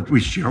world that we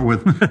share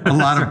with a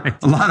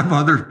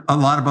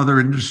lot of other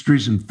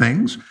industries and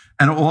things,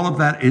 and all of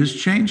that is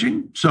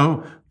changing.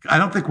 So I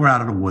don't think we're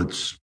out of the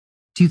woods.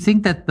 Do you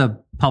think that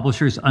the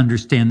publishers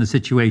understand the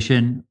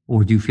situation,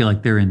 or do you feel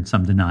like they're in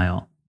some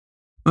denial?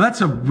 Well,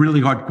 that's a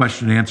really hard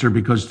question to answer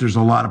because there's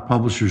a lot of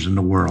publishers in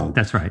the world.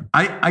 That's right.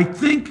 I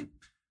think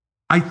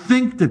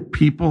that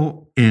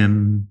people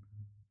in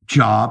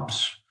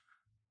jobs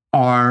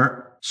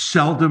are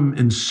seldom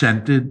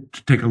incented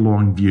to take a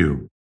long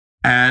view.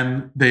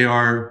 And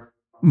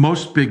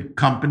most big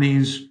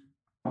companies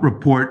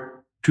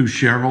report to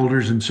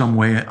shareholders in some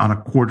way on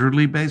a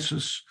quarterly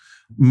basis.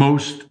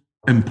 Most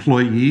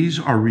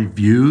employees are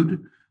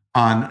reviewed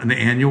on an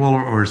annual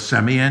or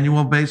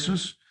semi-annual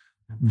basis.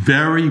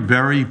 Very,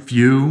 very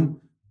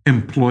few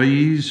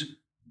employees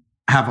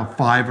have a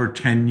 5 or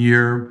 10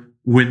 year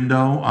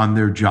window on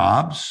their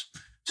jobs.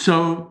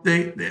 So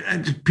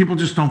people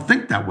just don't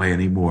think that way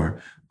anymore.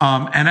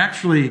 And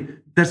actually,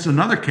 that's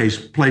another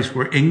place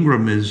where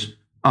Ingram is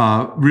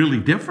really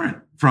different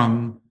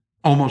from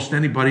almost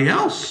anybody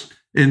else,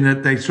 in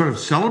that they sort of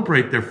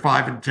celebrate their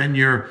 5 and 10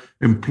 year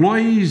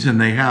employees, and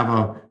they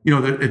have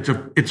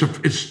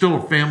it's still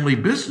a family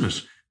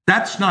business.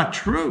 That's not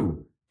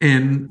true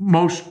in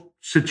most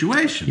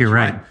situations. You're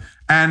right.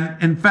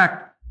 And in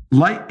fact,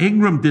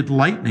 Ingram did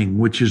Lightning,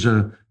 which is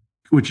a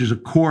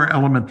core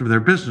element of their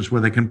business,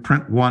 where they can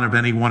print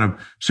any one of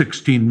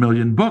 16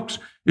 million books.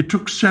 It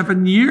took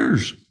 7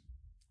 years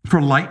for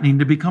Lightning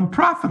to become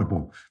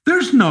profitable.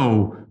 There's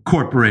no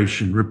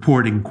corporation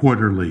reporting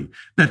quarterly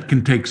that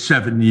can take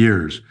 7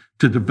 years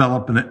to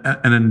develop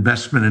an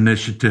investment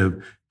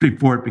initiative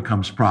before it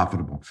becomes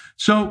profitable.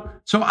 So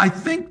I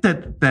think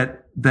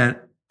that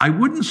I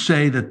wouldn't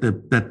say that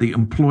the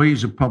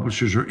employees of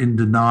publishers are in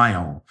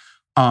denial.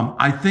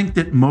 I think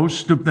that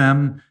most of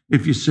them,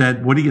 if you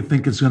said, what do you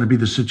think is going to be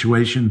the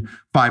situation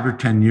 5 or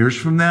 10 years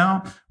from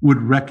now,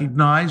 would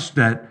recognize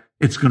that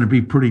it's going to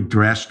be pretty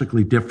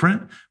drastically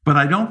different. But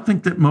I don't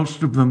think that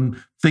most of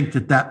them think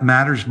that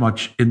matters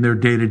much in their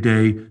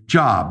day-to-day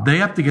job. They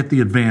have to get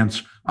the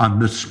advance on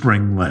the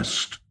spring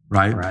list,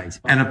 right?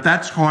 And if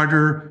that's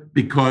harder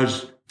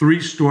because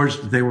 3 stores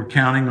that they were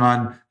counting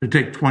on to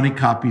take 20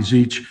 copies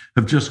each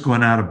have just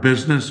gone out of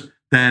business,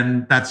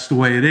 then that's the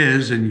way it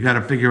is. And you got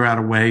to figure out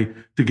a way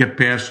to get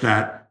past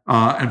that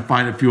and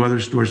find a few other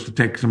stores to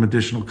take some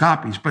additional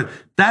copies. But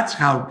that's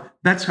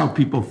how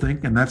people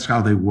think, and that's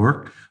how they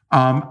work.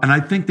 And I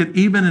think that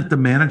even at the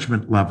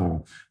management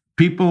level,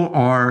 people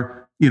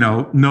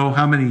know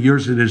how many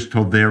years it is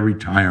till their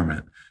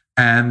retirement.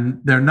 And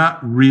they're not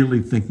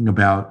really thinking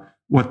about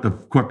what the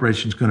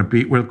corporation's going to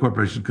be, where the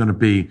corporation's going to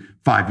be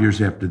 5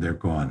 years after they're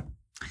gone.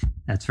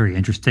 That's very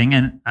interesting.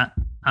 And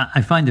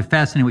I find it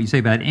fascinating what you say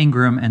about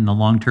Ingram and the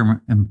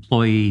long-term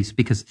employees,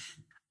 because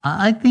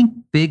I think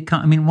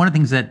one of the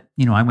things that,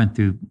 I went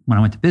through when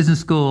I went to business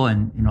school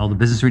and all the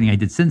business reading I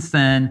did since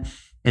then,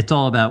 it's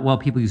all about, well,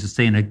 people used to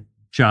stay in a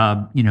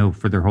job,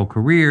 for their whole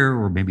career,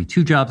 or maybe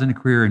 2 jobs in a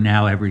career. And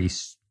now every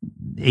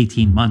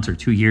 18 months or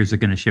 2 years, they're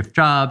going to shift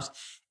jobs.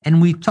 And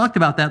we talked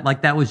about that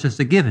like that was just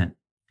a given.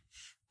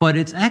 But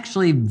it's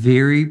actually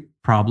very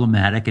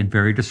problematic and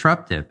very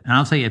disruptive. And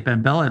I'll say at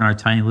BenBella, in our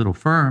tiny little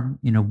firm,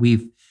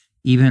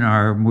 even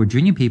our more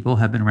junior people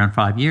have been around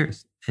 5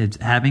 years. It's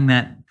having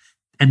that,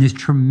 and there's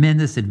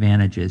tremendous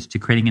advantages to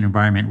creating an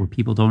environment where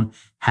people don't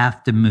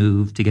have to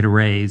move to get a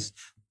raise,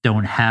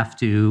 don't have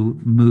to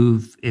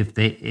move if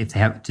they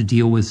have to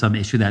deal with some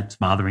issue that's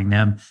bothering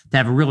them, to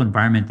have a real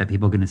environment that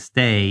people are going to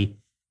stay.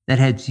 That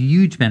has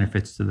huge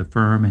benefits to the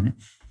firm. And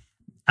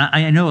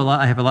I know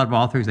I have a lot of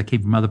authors that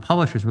came from other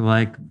publishers who were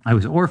like, I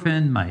was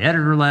orphaned, my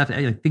editor left,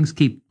 things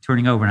keep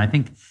turning over.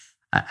 And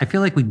I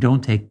feel like we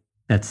don't take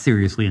that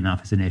seriously enough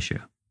as an issue.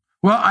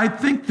 Well, I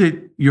think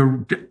that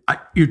you're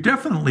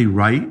definitely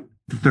right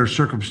that there are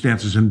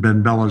circumstances, and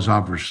BenBella is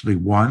obviously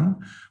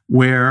one,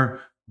 where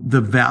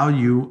the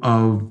value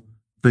of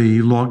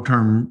the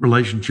long-term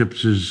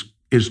relationships is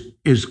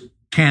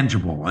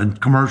tangible and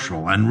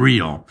commercial and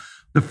real.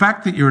 The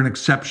fact that you're an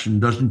exception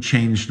doesn't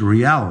change the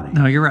reality.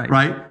 No, you're right.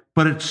 Right?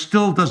 But it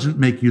still doesn't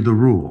make you the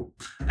rule.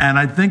 And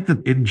I think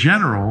that in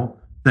general,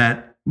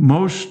 that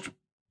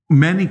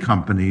many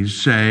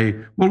companies say,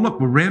 well, look,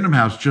 Random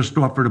House just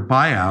offered a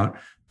buyout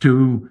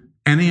to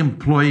any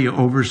employee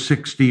over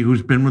 60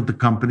 who's been with the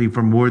company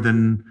for more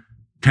than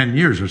 10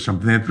 years or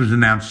something. That was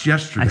announced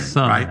yesterday. I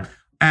saw right? That.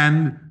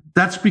 And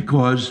that's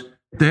because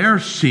they're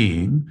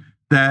seeing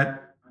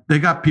that they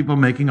got people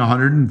making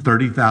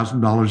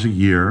 $130,000 a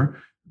year,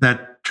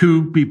 that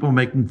two people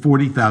making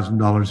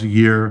 $40,000 a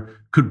year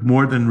could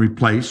more than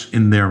replace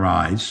in their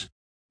eyes.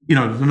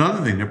 There's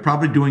another thing. They're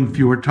probably doing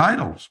fewer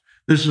titles.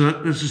 This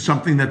is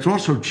something that's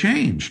also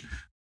changed.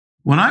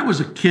 When I was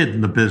a kid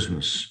in the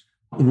business,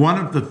 one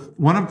of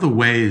the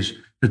ways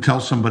to tell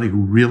somebody who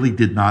really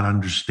did not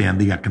understand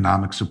the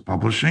economics of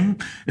publishing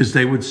is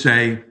they would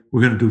say,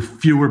 we're going to do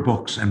fewer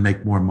books and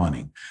make more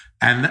money.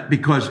 And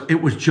because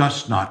it was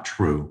just not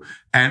true.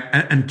 And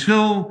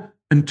until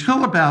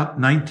about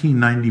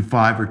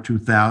 1995 or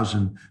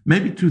 2000,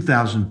 maybe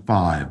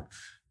 2005,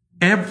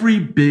 every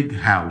big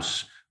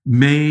house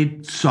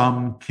made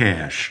some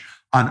cash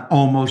on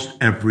almost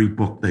every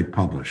book they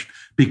published,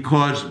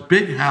 because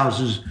big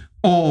houses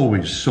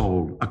always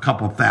sold a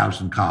couple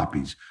thousand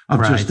copies of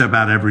just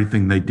about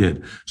everything they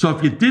did. So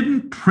if you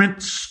didn't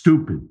print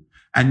stupid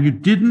and you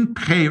didn't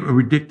pay a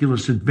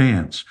ridiculous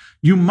advance,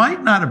 you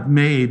might not have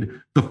made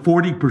the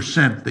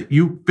 40% that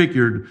you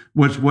figured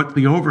was what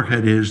the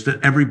overhead is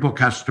that every book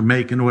has to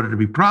make in order to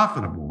be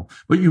profitable,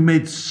 but you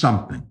made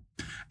something.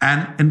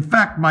 And in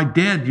fact, my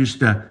dad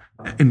used to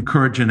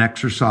encourage an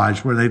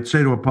exercise where they'd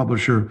say to a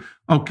publisher,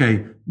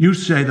 okay, you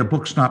say the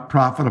book's not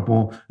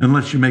profitable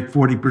unless you make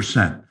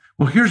 40%.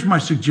 Well, here's my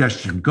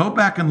suggestion. Go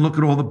back and look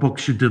at all the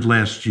books you did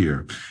last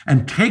year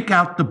and take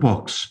out the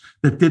books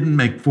that didn't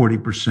make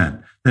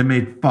 40%. They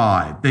made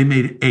 5, they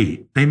made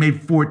 8, they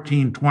made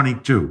 14,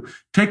 22.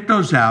 Take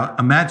those out.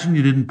 Imagine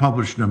you didn't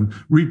publish them.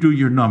 Redo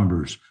your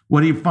numbers.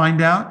 What do you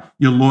find out?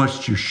 You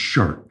lost your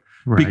shirt.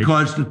 Right.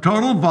 Because the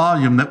total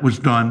volume that was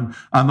done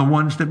on the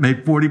ones that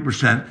made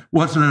 40%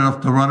 wasn't enough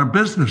to run a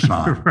business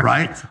on,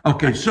 right?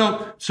 Okay,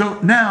 so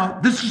now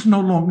this is no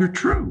longer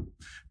true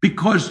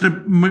because the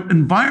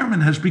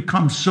environment has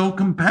become so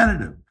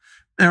competitive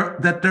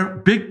that their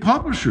big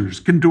publishers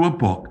can do a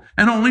book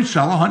and only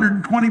sell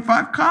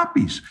 125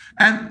 copies.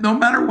 And no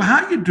matter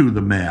how you do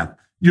the math,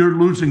 you're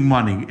losing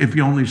money if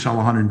you only sell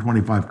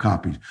 125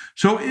 copies.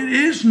 So it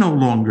is no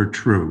longer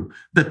true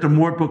that the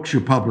more books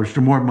you publish,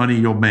 the more money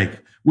you'll make,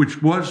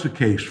 which was the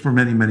case for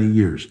many, many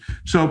years.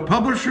 So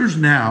publishers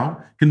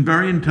now can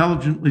very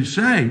intelligently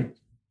say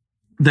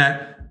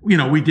that,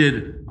 we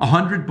did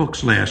 100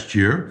 books last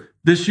year.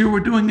 This year we're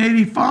doing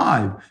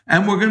 85,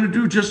 and we're going to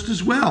do just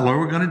as well, or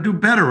we're going to do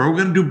better, or we're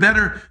going to do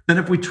better than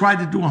if we tried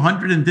to do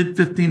 100 and did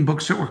 15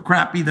 books that were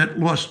crappy that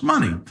lost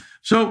money.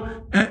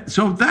 So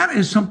that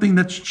is something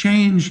that's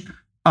changed,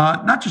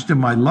 not just in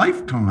my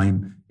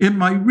lifetime, in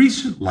my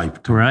recent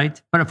lifetime.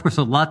 Right. But of course,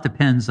 a lot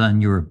depends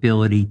on your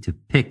ability to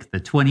pick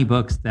the 20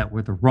 books that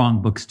were the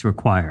wrong books to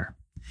acquire.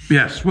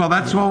 Yes. Well,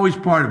 that's always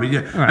part of it. Yeah.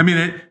 Right. I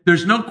mean,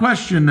 there's no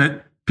question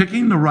that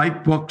picking the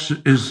right books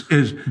is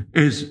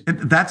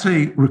that's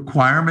a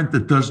requirement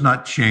that does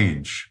not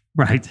change.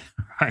 Right.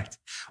 Right.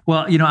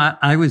 Well,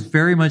 I was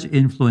very much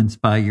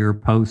influenced by your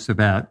posts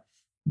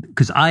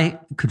because I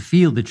could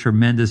feel the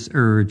tremendous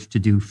urge to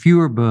do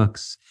fewer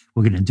books.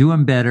 We're going to do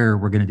them better.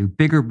 We're going to do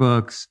bigger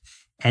books.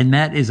 And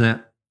that is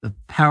a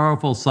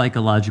powerful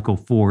psychological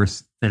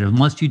force that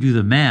unless you do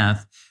the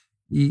math,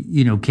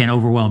 can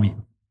overwhelm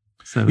you.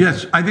 So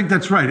yes, I think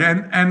that's right.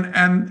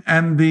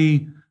 And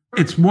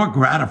it's more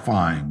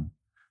gratifying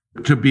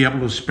to be able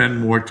to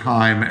spend more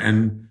time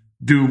and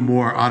do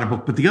more on a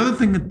book. But the other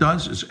thing it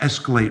does is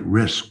escalate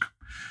risk,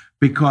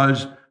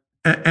 because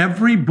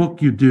every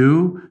book you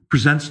do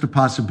presents the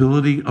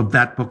possibility of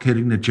that book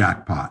hitting the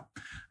jackpot.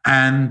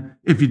 And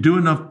if you do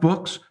enough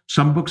books,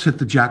 some books hit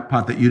the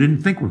jackpot that you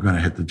didn't think were going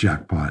to hit the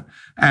jackpot.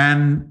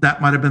 And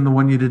that might have been the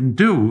one you didn't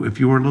do if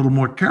you were a little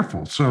more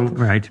careful. So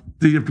right.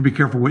 You have to be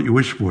careful what you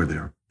wish for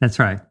there. That's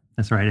right.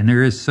 That's right. And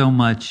there is so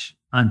much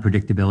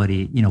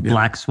unpredictability,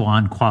 black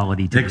swan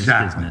quality to this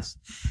business.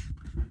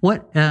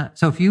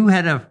 So if you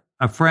had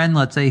a friend,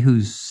 let's say,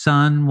 whose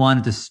son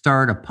wanted to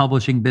start a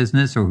publishing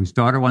business or whose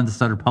daughter wanted to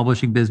start a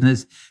publishing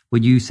business,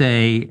 would you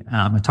say,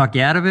 I'm going to talk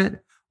you out of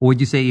it? Or would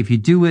you say, if you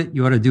do it,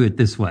 you ought to do it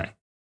this way?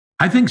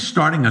 I think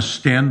starting a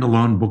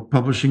standalone book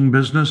publishing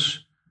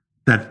business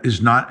that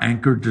is not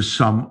anchored to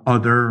some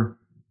other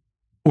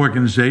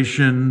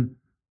organization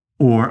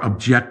or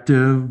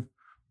objective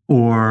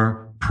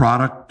or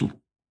product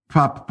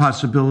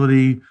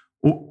possibility,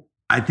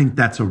 I think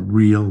that's a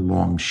real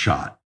long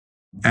shot.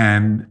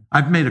 And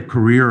I've made a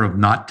career of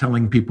not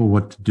telling people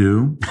what to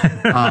do,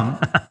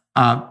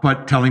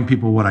 but telling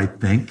people what I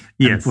think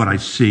and what I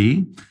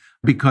see,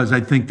 because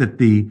I think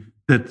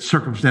that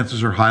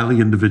circumstances are highly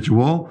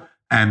individual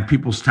and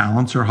people's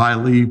talents are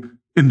highly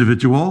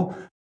individual.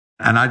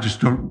 And I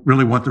just don't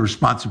really want the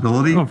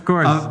responsibility. Of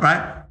course.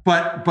 Right.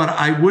 But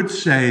I would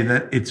say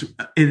that it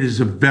is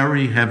a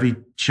very heavy,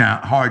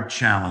 hard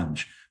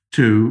challenge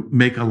to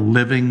make a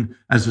living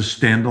as a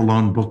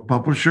standalone book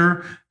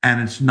publisher. And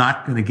it's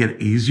not going to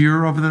get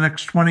easier over the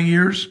next 20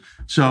 years.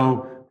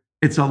 So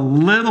it's a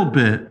little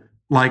bit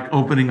like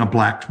opening a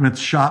blacksmith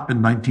shop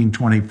in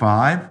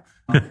 1925.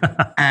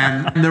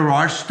 And there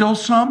are still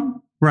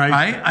some,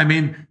 right? I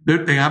mean,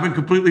 they haven't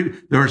completely,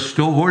 there are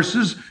still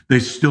horses. They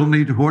still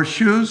need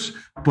horseshoes,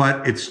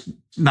 but it's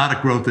not a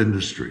growth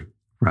industry.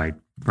 Right,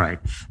 right.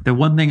 The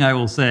one thing I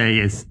will say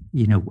is,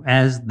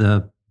 as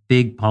the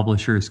big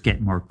publishers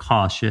get more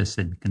cautious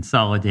and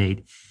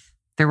consolidate,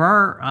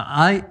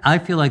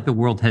 I feel like the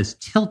world has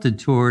tilted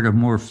toward a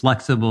more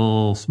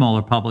flexible,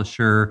 smaller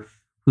publisher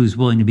who's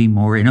willing to be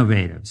more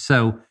innovative.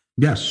 So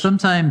yes,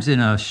 sometimes in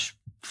a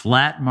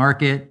flat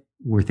market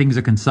where things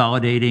are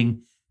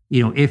consolidating,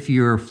 if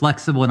you're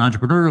flexible and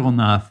entrepreneurial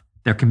enough,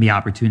 there can be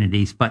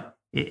opportunities, but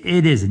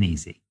it isn't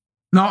easy.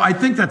 No, I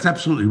think that's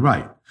absolutely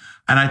right.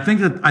 And I think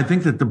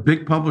that the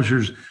big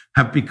publishers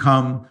have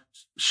become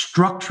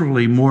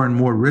structurally more and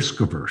more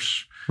risk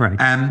averse. Right.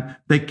 And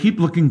they keep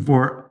looking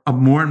for a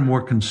more and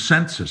more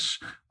consensus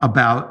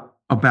about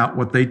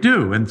what they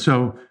do. And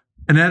so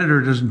an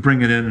editor doesn't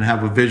bring it in and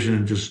have a vision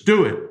and just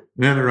do it.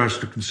 The editor has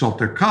to consult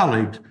their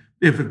colleagues.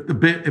 If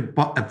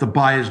the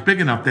buy is big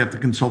enough, they have to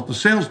consult the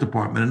sales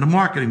department and the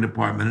marketing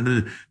department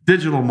and the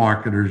digital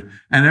marketers,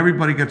 and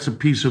everybody gets a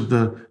piece of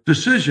the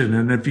decision.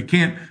 And if you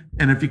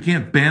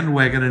can't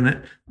bandwagon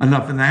it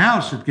enough in the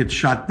house, it gets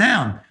shut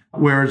down.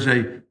 Whereas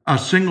a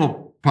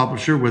single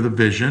publisher with a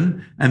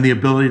vision and the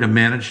ability to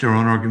manage their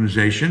own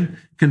organization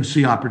can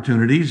see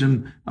opportunities.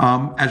 And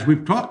as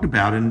we've talked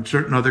about in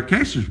certain other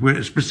cases,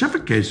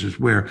 specific cases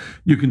where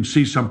you can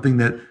see something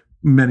that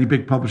many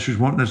big publishers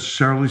won't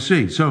necessarily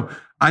see. So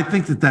I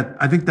think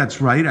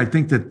that's right. I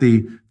think that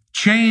the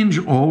change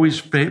always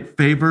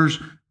favors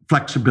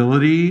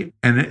flexibility,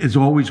 and it is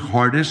always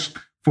hardest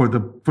for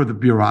the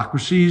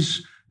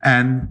bureaucracies.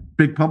 And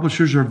big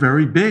publishers are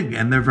very big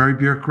and they're very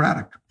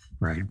bureaucratic.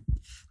 Right.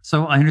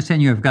 So I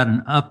understand you have got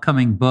an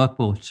upcoming book,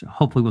 which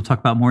hopefully we'll talk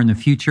about more in the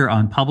future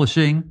on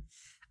publishing.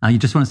 You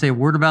just want to say a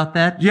word about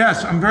that?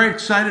 Yes, I'm very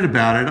excited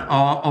about it,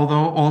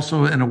 although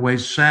also in a way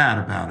sad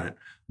about it.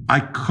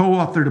 I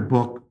co-authored a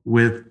book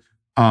with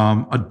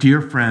a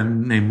dear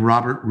friend named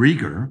Robert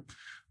Rieger,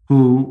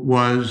 who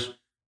was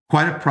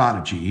quite a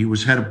prodigy. He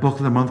was head of Book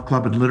of the Month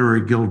Club and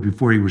Literary Guild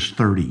before he was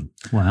 30.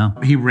 Wow.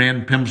 He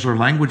ran Pimsleur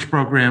language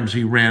programs.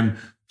 He ran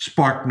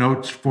Spark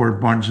Notes for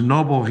Barnes &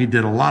 Noble. He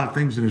did a lot of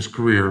things in his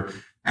career.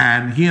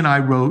 And he and I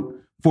wrote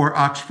for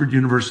Oxford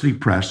University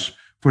Press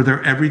for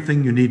their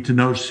Everything You Need to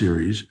Know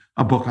series,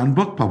 a book on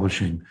book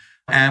publishing.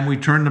 And we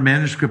turned the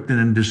manuscript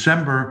in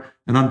December,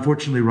 and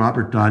unfortunately,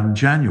 Robert died in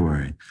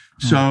January.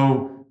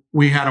 So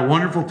we had a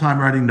wonderful time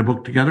writing the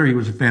book together. He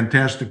was a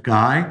fantastic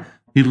guy.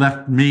 He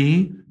left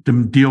me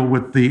to deal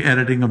with the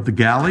editing of the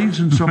galleys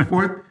and so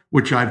forth,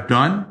 which I've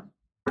done.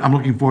 I'm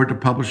looking forward to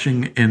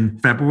publishing in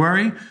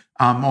February.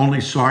 I'm only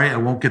sorry I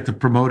won't get to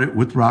promote it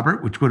with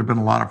Robert, which would have been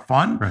a lot of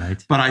fun.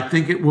 Right. But I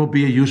think it will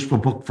be a useful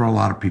book for a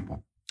lot of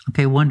people.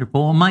 Okay,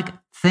 wonderful. Well, Mike,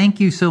 thank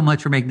you so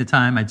much for making the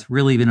time. It's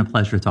really been a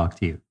pleasure to talk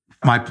to you.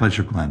 My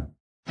pleasure, Glenn.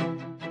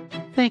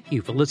 Thank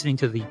you for listening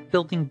to the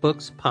Building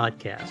Books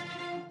podcast.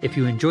 If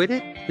you enjoyed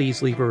it,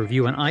 please leave a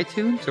review on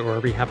iTunes or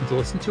wherever you happen to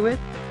listen to it,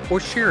 or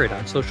share it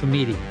on social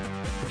media.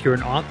 If you're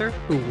an author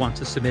who wants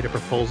to submit a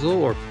proposal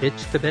or pitch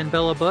to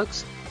BenBella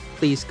Books,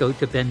 please go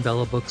to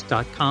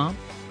benbellabooks.com,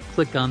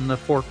 click on the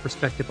For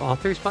Prospective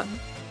Authors button,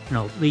 and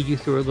I'll lead you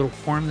through a little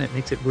form that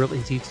makes it real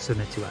easy to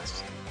submit to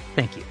us.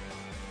 Thank you.